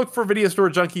 Just look for Video Store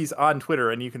Junkies on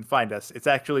Twitter and you can find us. It's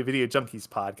actually Video Junkies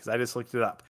Pod because I just looked it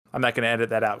up. I'm not going to edit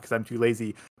that out because I'm too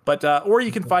lazy. But or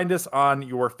you can find us on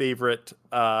your favorite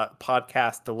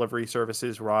podcast delivery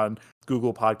services. We're on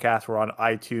Google Podcasts. We're on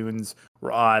iTunes.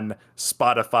 We're on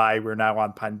Spotify. We're now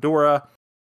on Pandora.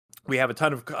 We have a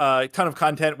ton of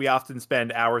content. We often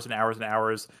spend hours and hours and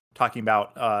hours talking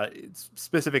about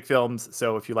specific films.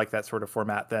 So if you like that sort of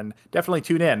format, then definitely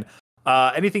tune in.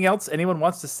 Anything else anyone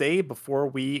wants to say before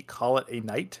we call it a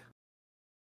night?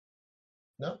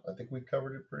 No, I think we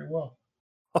covered it pretty well.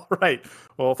 All right.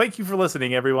 Well, thank you for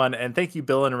listening, everyone. And thank you,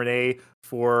 Bill and Renee,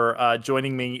 for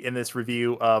joining me in this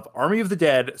review of Army of the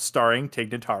Dead starring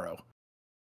Tig Notaro.